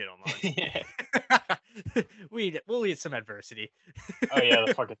eat some shit online. Yeah. We'll eat some adversity. Oh yeah,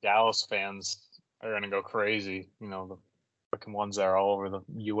 the fucking Dallas fans are gonna go crazy. You know, the fucking ones that are all over the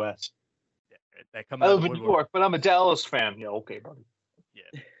U.S. Yeah, that come I out of live the in New woodwork. York, but I'm a Dallas fan. Yeah, okay, buddy.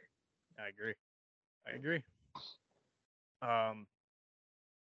 Yeah, I agree. Um,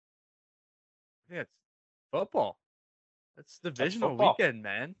 yeah, it's football. That's divisional football. weekend,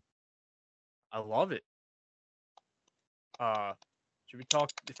 man. I love it. Should we talk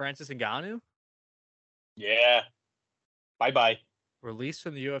Francis Ngannou Yeah. Bye. released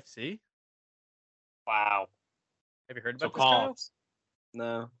from the UFC? Wow. Have you heard So about this, Kyle? Collins.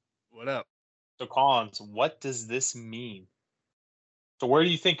 No. What up? So Collins, what does this mean? So where do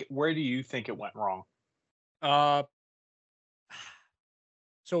you think it went wrong?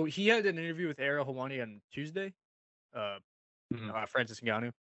 So he had an interview with Ariel Helwani on Tuesday. Francis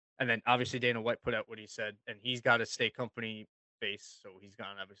Ngannou, and then obviously Dana White put out what he said, and he's got a state company base, so he's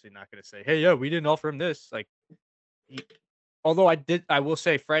obviously not going to say, "Hey, yeah, we didn't offer him this." Like, although I will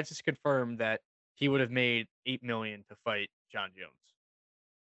say Francis confirmed that he would have made $8 million to fight John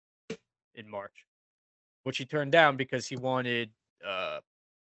Jones in March, which he turned down because he wanted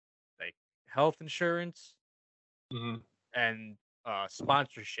like health insurance and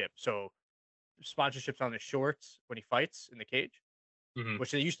sponsorship. So sponsorships on his shorts when he fights in the cage.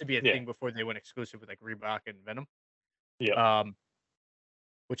 Which they used to be a thing before they went exclusive with like Reebok and Venom. Yeah.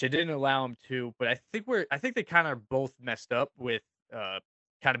 Which they didn't allow him to, but I think they kind of both messed up with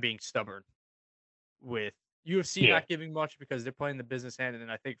kind of being stubborn with UFC not giving much because they're playing the business hand, and then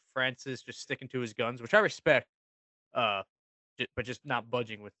I think Francis just sticking to his guns, which I respect, but just not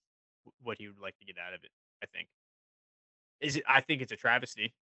budging with what he would like to get out of it. I think it's a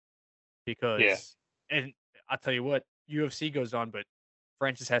travesty because, and I'll tell you what, UFC goes on, but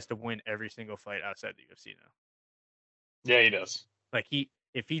Francis has to win every single fight outside the UFC now. Yeah, he does. Like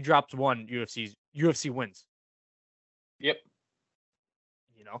if he drops one, UFC wins. Yep.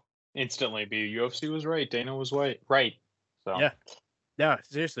 You know, instantly. UFC was right. Dana was right. So yeah,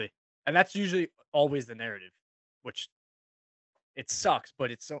 seriously, and that's usually always the narrative, which it sucks, but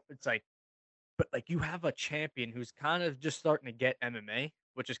it's like you have a champion who's kind of just starting to get MMA,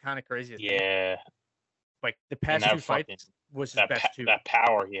 which is kind of crazy. Yeah. Like the past two fights was his best two. That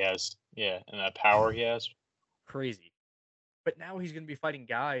power he has. Yeah, and that power he has. Crazy. But now he's going to be fighting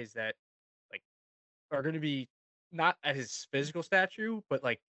guys that like are going to be not at his physical stature, but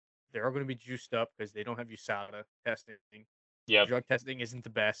like they're all going to be juiced up because they don't have USADA testing. Yeah, drug testing isn't the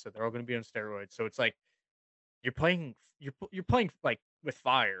best, so they're all going to be on steroids. So it's like you're playing like with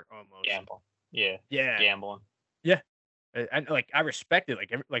fire almost. Gamble. Yeah. Gambling. Yeah, and like I respect it.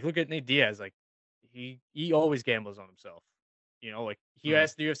 Like look at Nate Diaz. Like he always gambles on himself. You know, like he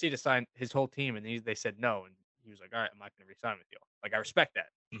asked the UFC to sign his whole team, and they said no, and he was like, "All right, I'm not going to resign with you." Like I respect that.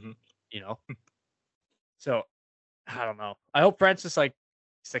 You know. So I don't know. I hope Francis like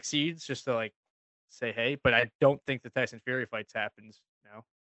succeeds just to like say hey, but I don't think the Tyson Fury fights happens now.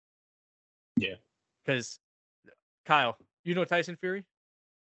 Yeah. Because Kyle, you know Tyson Fury?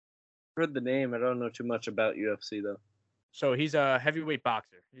 Heard the name. I don't know too much about UFC though. So he's a heavyweight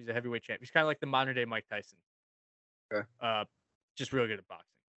boxer. He's a heavyweight champ. He's kind of like the modern day Mike Tyson. Okay. Just real good at boxing.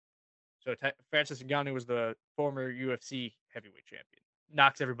 So Francis Ngannou was the former UFC heavyweight champion.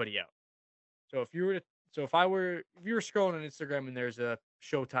 Knocks everybody out. So if you were scrolling on Instagram and there's a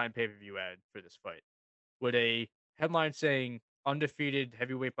Showtime pay-per-view ad for this fight, would a headline saying undefeated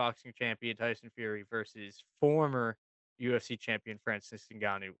heavyweight boxing champion Tyson Fury versus former UFC champion Francis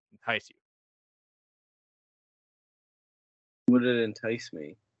Ngannou entice you? Would it entice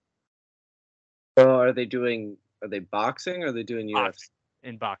me? Well, are they boxing or are they doing UFC?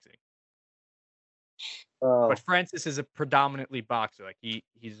 In boxing. Oh. But Francis is a predominantly boxer. Like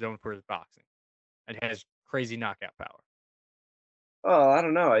he's known for his boxing and has crazy knockout power. Oh, I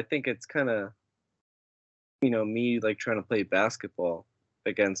don't know. I think it's kind of, me like trying to play basketball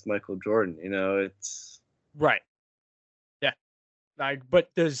against Michael Jordan. It's right. Yeah. Like, but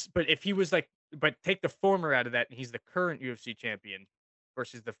if he was like, but take the former out of that, and he's the current UFC champion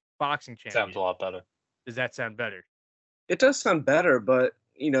versus the boxing champion. Sounds a lot better. Does that sound better? It does sound better, but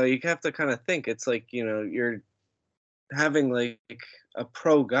you have to kind of think. It's like you're having like a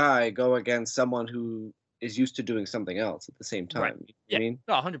pro guy go against someone who is used to doing something else at the same time. Right. You know what I mean?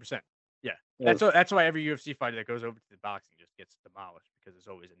 No, 100%. Yeah. That's why every UFC fighter that goes over to the boxing just gets demolished because there's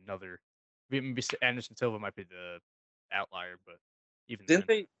always another. Maybe Anderson Silva might be the outlier, but even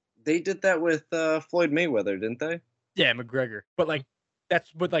didn't they did that with Floyd Mayweather, didn't they? Yeah, McGregor. But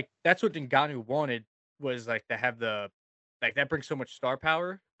that's what Ngannou wanted was to have that brings so much star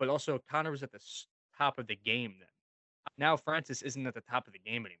power, but also Conor was at the top of the game then. Now Francis isn't at the top of the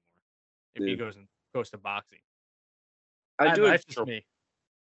game anymore. If he Yeah. goes to boxing, I do. that's just me.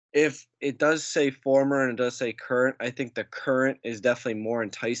 If it does say former and it does say current, I think the current is definitely more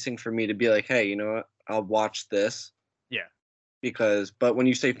enticing for me to be like, hey, you know what? I'll watch this. Yeah. But when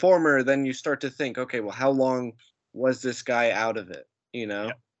you say former, then you start to think, okay, well, how long was this guy out of it?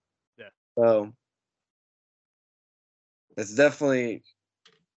 Yeah. So it's definitely.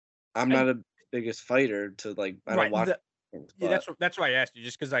 I'm not a biggest fighter to I don't watch things, Yeah, but that's why I asked you,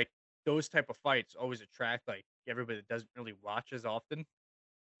 just because those type of fights always attract everybody that doesn't really watch as often.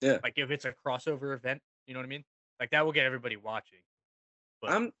 yeah, If it's a crossover event, you know what I mean? That will get everybody watching.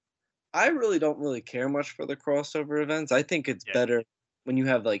 But I really don't really care much for the crossover events. I think it's yeah, better when you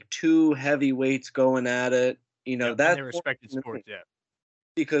have two heavyweights going at it. and That's they're more respected fun to me. sports. Yeah,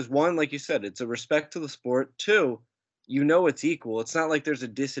 Because one, like you said, it's a respect to the sport. Two, it's equal. It's not like there's a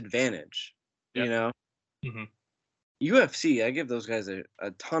disadvantage. Yeah. You know, Mm-hmm. UFC, I give those guys a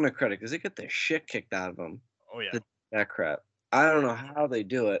ton of credit because they get the shit kicked out of them. oh yeah, That crap. I don't know how they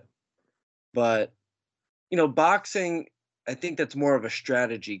do it, but boxing, I think that's more of a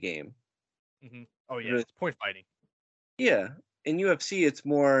strategy game. oh yeah, Really- it's point fighting. Yeah, in UFC, it's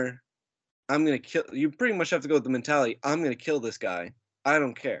more. I'm gonna kill. You pretty much have to go with the mentality. I'm gonna kill this guy. I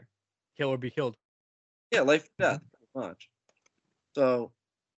don't care. Kill or be killed. Yeah, life or death, pretty much. So,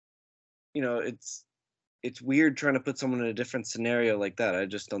 it's weird trying to put someone in a different scenario like that. I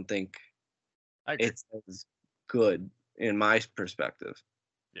just don't think I agree. it's as good in my perspective.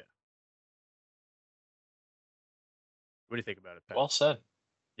 Yeah. What do you think about it, Pat? Well said.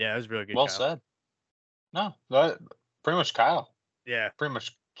 Yeah, it was really good. Well Kyle. said. No, that pretty much Kyle. Yeah, Pretty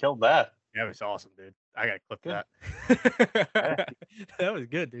much killed that. that was awesome, dude. I got to clip Good. that. That was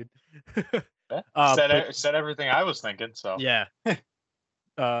good, dude. Yeah. But- said everything I was thinking. So yeah.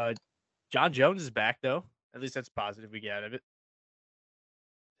 John Jones is back though. At least that's positive we get out of it.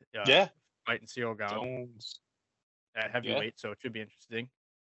 yeah, Fighting Cyril Gane Jones. at heavyweight, so it should be interesting.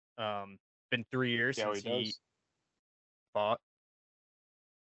 Been 3 years See how since he he does. fought.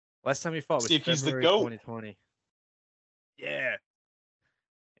 Last time he fought was See if he's the February GOAT. 2020. Yeah.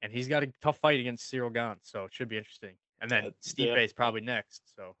 And he's got a tough fight against Cyril Gane, so it should be interesting. And then Stipe is probably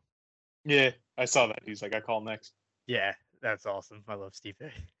next. So Yeah, I saw that. He's like, I call next. yeah, that's awesome. I love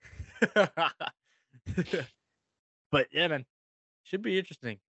Stipe. But yeah, man, should be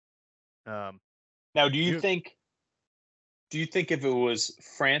interesting. Now, do you think if it was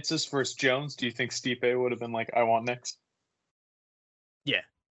Francis versus Jones, do you think Stipe would have been like, I want next?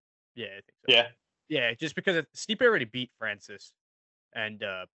 Yeah, I think so. Yeah. Yeah, just because Stipe already beat Francis, and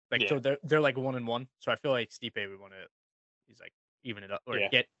so they're 1-1. So I feel like Stipe would want to, he's even it up or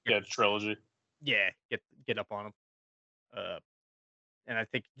get trilogy. Yeah, get up on him. And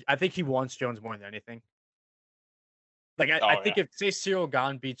I think he wants Jones more than anything. I think if say Cyril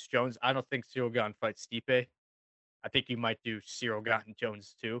Gane beats Jones, I don't think Cyril Gane fights Stipe. I think you might do Cyril Gane and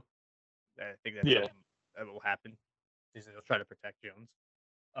Jones too. I think that's something that will happen. They'll try to protect Jones.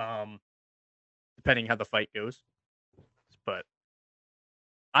 Depending how the fight goes. But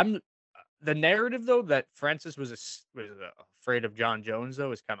the narrative though that Francis was afraid of John Jones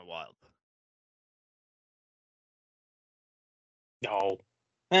though is kind of wild. No.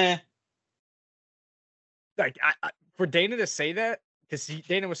 For Dana to say that, because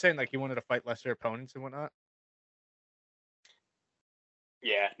Dana was saying he wanted to fight lesser opponents and whatnot.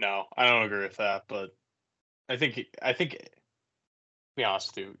 Yeah, no, I don't agree with that, but I think to be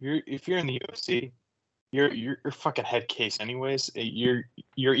honest with you, if you're in the UFC, you're fucking head case anyways. Your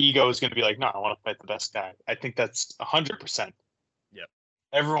ego is gonna be like, no, I want to fight the best guy. I think that's 100%. Yep.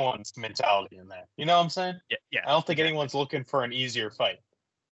 Everyone's mentality in that. You know what I'm saying? Yeah. I don't think anyone's looking for an easier fight.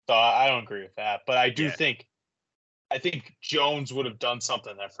 So I don't agree with that. But I do think Jones would have done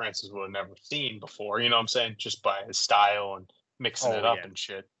something that Francis would have never seen before. You know what I'm saying? Just by his style and mixing it up and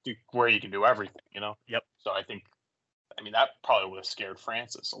shit, where you can do everything. Yep. So I think, that probably would have scared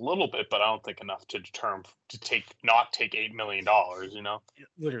Francis a little bit, but I don't think enough to deter him to not take $8 million.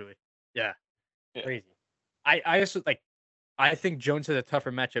 Literally. Yeah. Crazy. I also I think Jones has a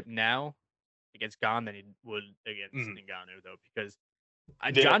tougher matchup now against Gane than he would against Ngannou though, because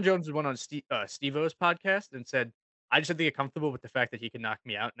John Jones went on Steve-O's podcast and said, I just have to get comfortable with the fact that he can knock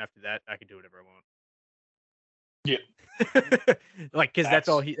me out, and after that, I can do whatever I want. Yeah. Because that's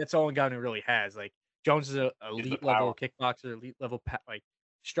all Ngannou really has. Jones is a elite level kickboxer, elite level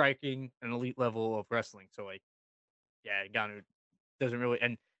striking, and elite level of wrestling. So Ngannou doesn't really.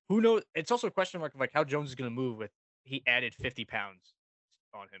 And who knows? It's also a question mark of how Jones is going to move with he added 50 pounds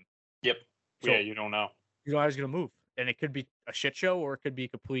on him. Yep. So Yeah, you don't know. you know how he's gonna move, and it could be a shit show, or it could be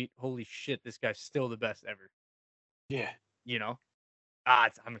complete. Holy shit, this guy's still the best ever. Yeah. You know,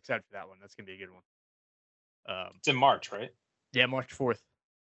 I'm excited for that one. That's gonna be a good one. It's in March, right? Yeah, March 4th.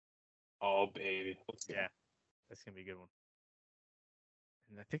 Oh, baby. Let's go. Yeah, that's gonna be a good one.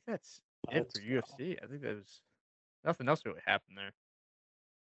 And I think that's it Let's for go. UFC. I think that was nothing else really happened there.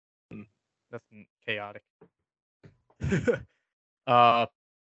 Hmm. Nothing chaotic. uh,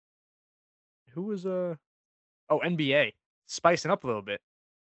 who was NBA spicing up a little bit.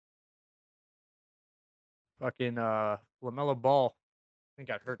 Fucking LaMelo Ball, I think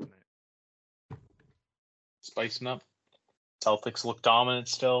got hurt tonight. Spicing up. Celtics look dominant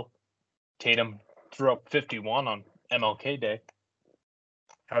still. Tatum threw up 51 on MLK Day.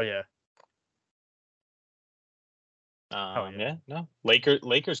 Hell yeah. Yeah, no.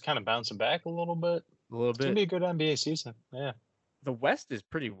 Lakers kind of bouncing back a little bit. A little It's gonna bit. be a good NBA season. Yeah. The West is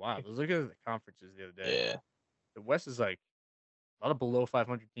pretty wild. I was looking at the conferences the other day. Yeah. The West is like a lot of below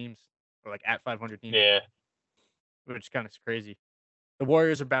 500 teams, or like at 500 teams, Yeah. which is kind of crazy. The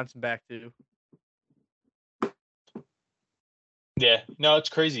Warriors are bouncing back too. Yeah. No, it's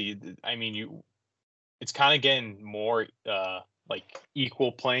crazy. I mean, it's kind of getting more like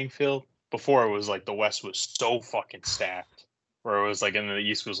equal playing field. Before it was like the West was so fucking stacked, where it was like, and the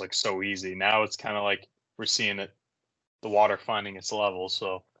East was like so easy. Now it's kind of like we're seeing it, the water finding its level.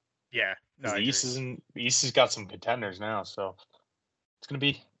 So Yeah, no, the I East agree. the East has got some contenders now. So it's gonna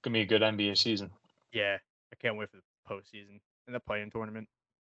be a good NBA season. Yeah, I can't wait for the postseason and the play-in tournament.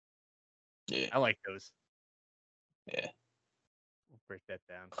 Yeah. I like those. Yeah. We'll break that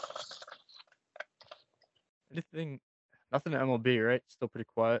down. Nothing to MLB, right? Still pretty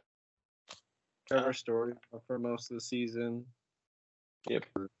quiet. Trevor Story for most of the season. Yep.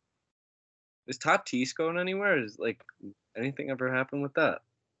 Is Tatis going anywhere? Is like anything ever happened with that?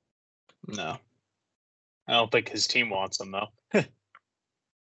 No. I don't think his team wants him though.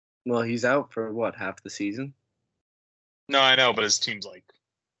 Well, he's out for what, half the season? No, I know, but his team's like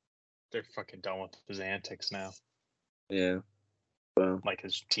they're fucking done with his antics now. Yeah. Well, Like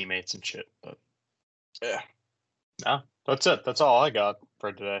his teammates and shit. But yeah. No, that's it. That's all I got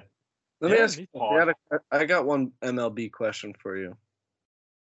for today. let me Yeah, ask me you. I got one MLB question for you.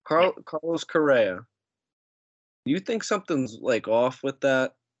 Carlos Correa. Do you think something's like off with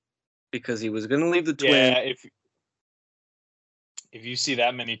that? Because he was going to leave the Twins. Yeah, if you see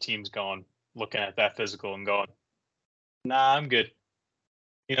that many teams going, looking at that physical and going, nah, I'm good.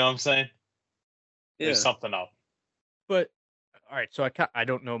 You know what I'm saying? Yeah. There's something up. But all right, so I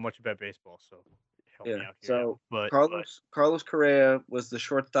don't know much about baseball, so help me out here. So but Carlos Correa was the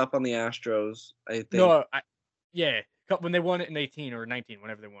shortstop on the Astros. I think. no, when they won it in 18 or 19,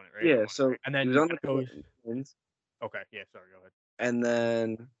 whenever they won it, right? Yeah. So and then he was on the goes. Twins. Okay, yeah, sorry, go ahead. And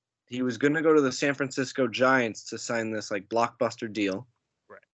then he was going to go to the San Francisco Giants to sign this like blockbuster deal.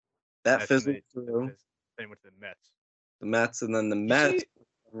 Right. That fizzled through. Then went to the Mets. The Mets, and then the Mets,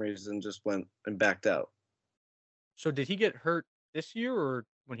 for some reason, just went and backed out. So did he get hurt this year, or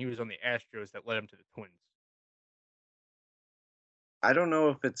when he was on the Astros that led him to the Twins? I don't know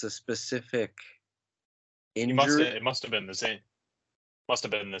if it's a specific injury. It must have been the same. Must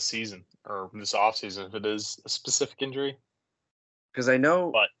have been this season or this offseason if it is a specific injury. Because I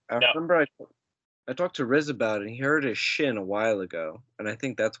know, But I remember I talked to Riz about it, and he hurt his shin a while ago, and I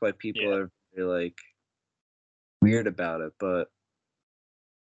think that's why people are very, like weird about it. But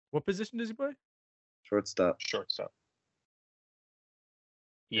what position does he play? Shortstop.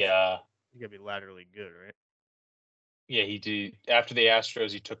 Yeah. He's gotta be laterally good, right? Yeah, he did. After the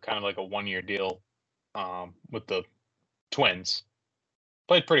Astros, he took kind of like a 1-year deal with the Twins.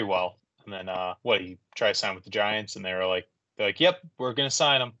 Played pretty well. And then he tried to sign with the Giants, and they're like, yep, we're gonna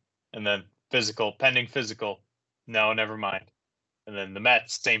sign him. And then pending physical. No, never mind. And then the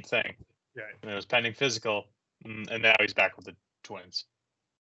Mets, same thing. Yeah. And it was pending physical, and now he's back with the Twins.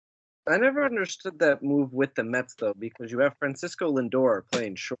 I never understood that move with the Mets though, because you have Francisco Lindor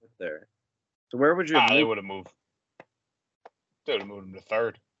playing short there. So where would you? They would have moved. They would have moved him to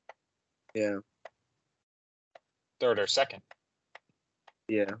third. Yeah. Third or second.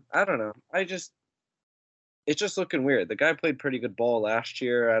 Yeah, I don't know. It's just looking weird. The guy played pretty good ball last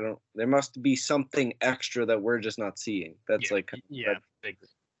year. There must be something extra that we're just not seeing. That's that's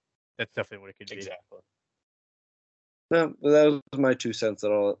definitely what it could be. Exactly. No, but that was my 2 cents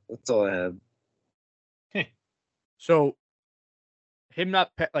at all. That's all I had. So, him not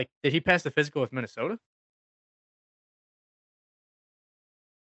did he pass the physical with Minnesota?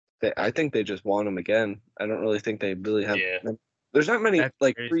 I think they just want him again. I don't really think they really have. Yeah. There's not many That's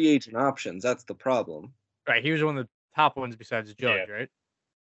crazy. free agent options. That's the problem. Right, he was one of the top ones besides Judge, right?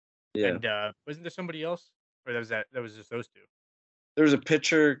 Yeah. And wasn't there somebody else, or that was just those two? There was a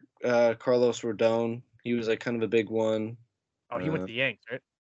pitcher, Carlos Rodon. He was like kind of a big one. Oh, he went to the Yanks, right?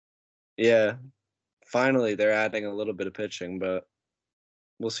 Yeah. Finally, they're adding a little bit of pitching, but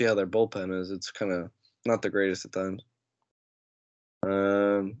we'll see how their bullpen is. It's kind of not the greatest at times.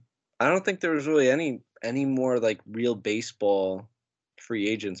 I don't think there was really any more like real baseball free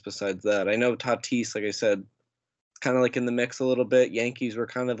agents besides that. I know Tatis, like I said, kind of like in the mix a little bit. Yankees were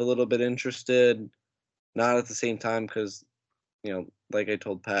kind of a little bit interested, not at the same time because, like I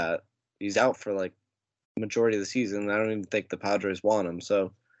told Pat, he's out for like majority of the season. I don't even think the Padres want him,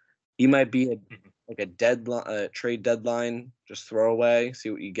 so he might be a deadline, trade deadline, just throw away,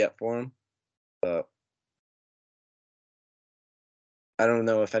 see what you get for him. But I don't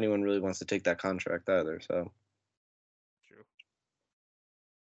know if anyone really wants to take that contract either. So True.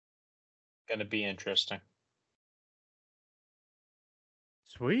 Gonna be interesting.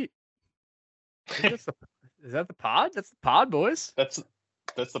 Sweet. Is that the pod? That's the pod, boys. That's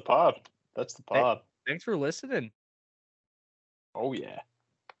the pod. That's the pod. Thanks for listening. Oh yeah.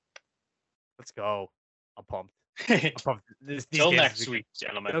 Let's go. I'm pumped. Till next week,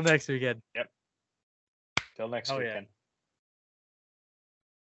 gentlemen. Till next weekend. Till next Oh, yeah. weekend.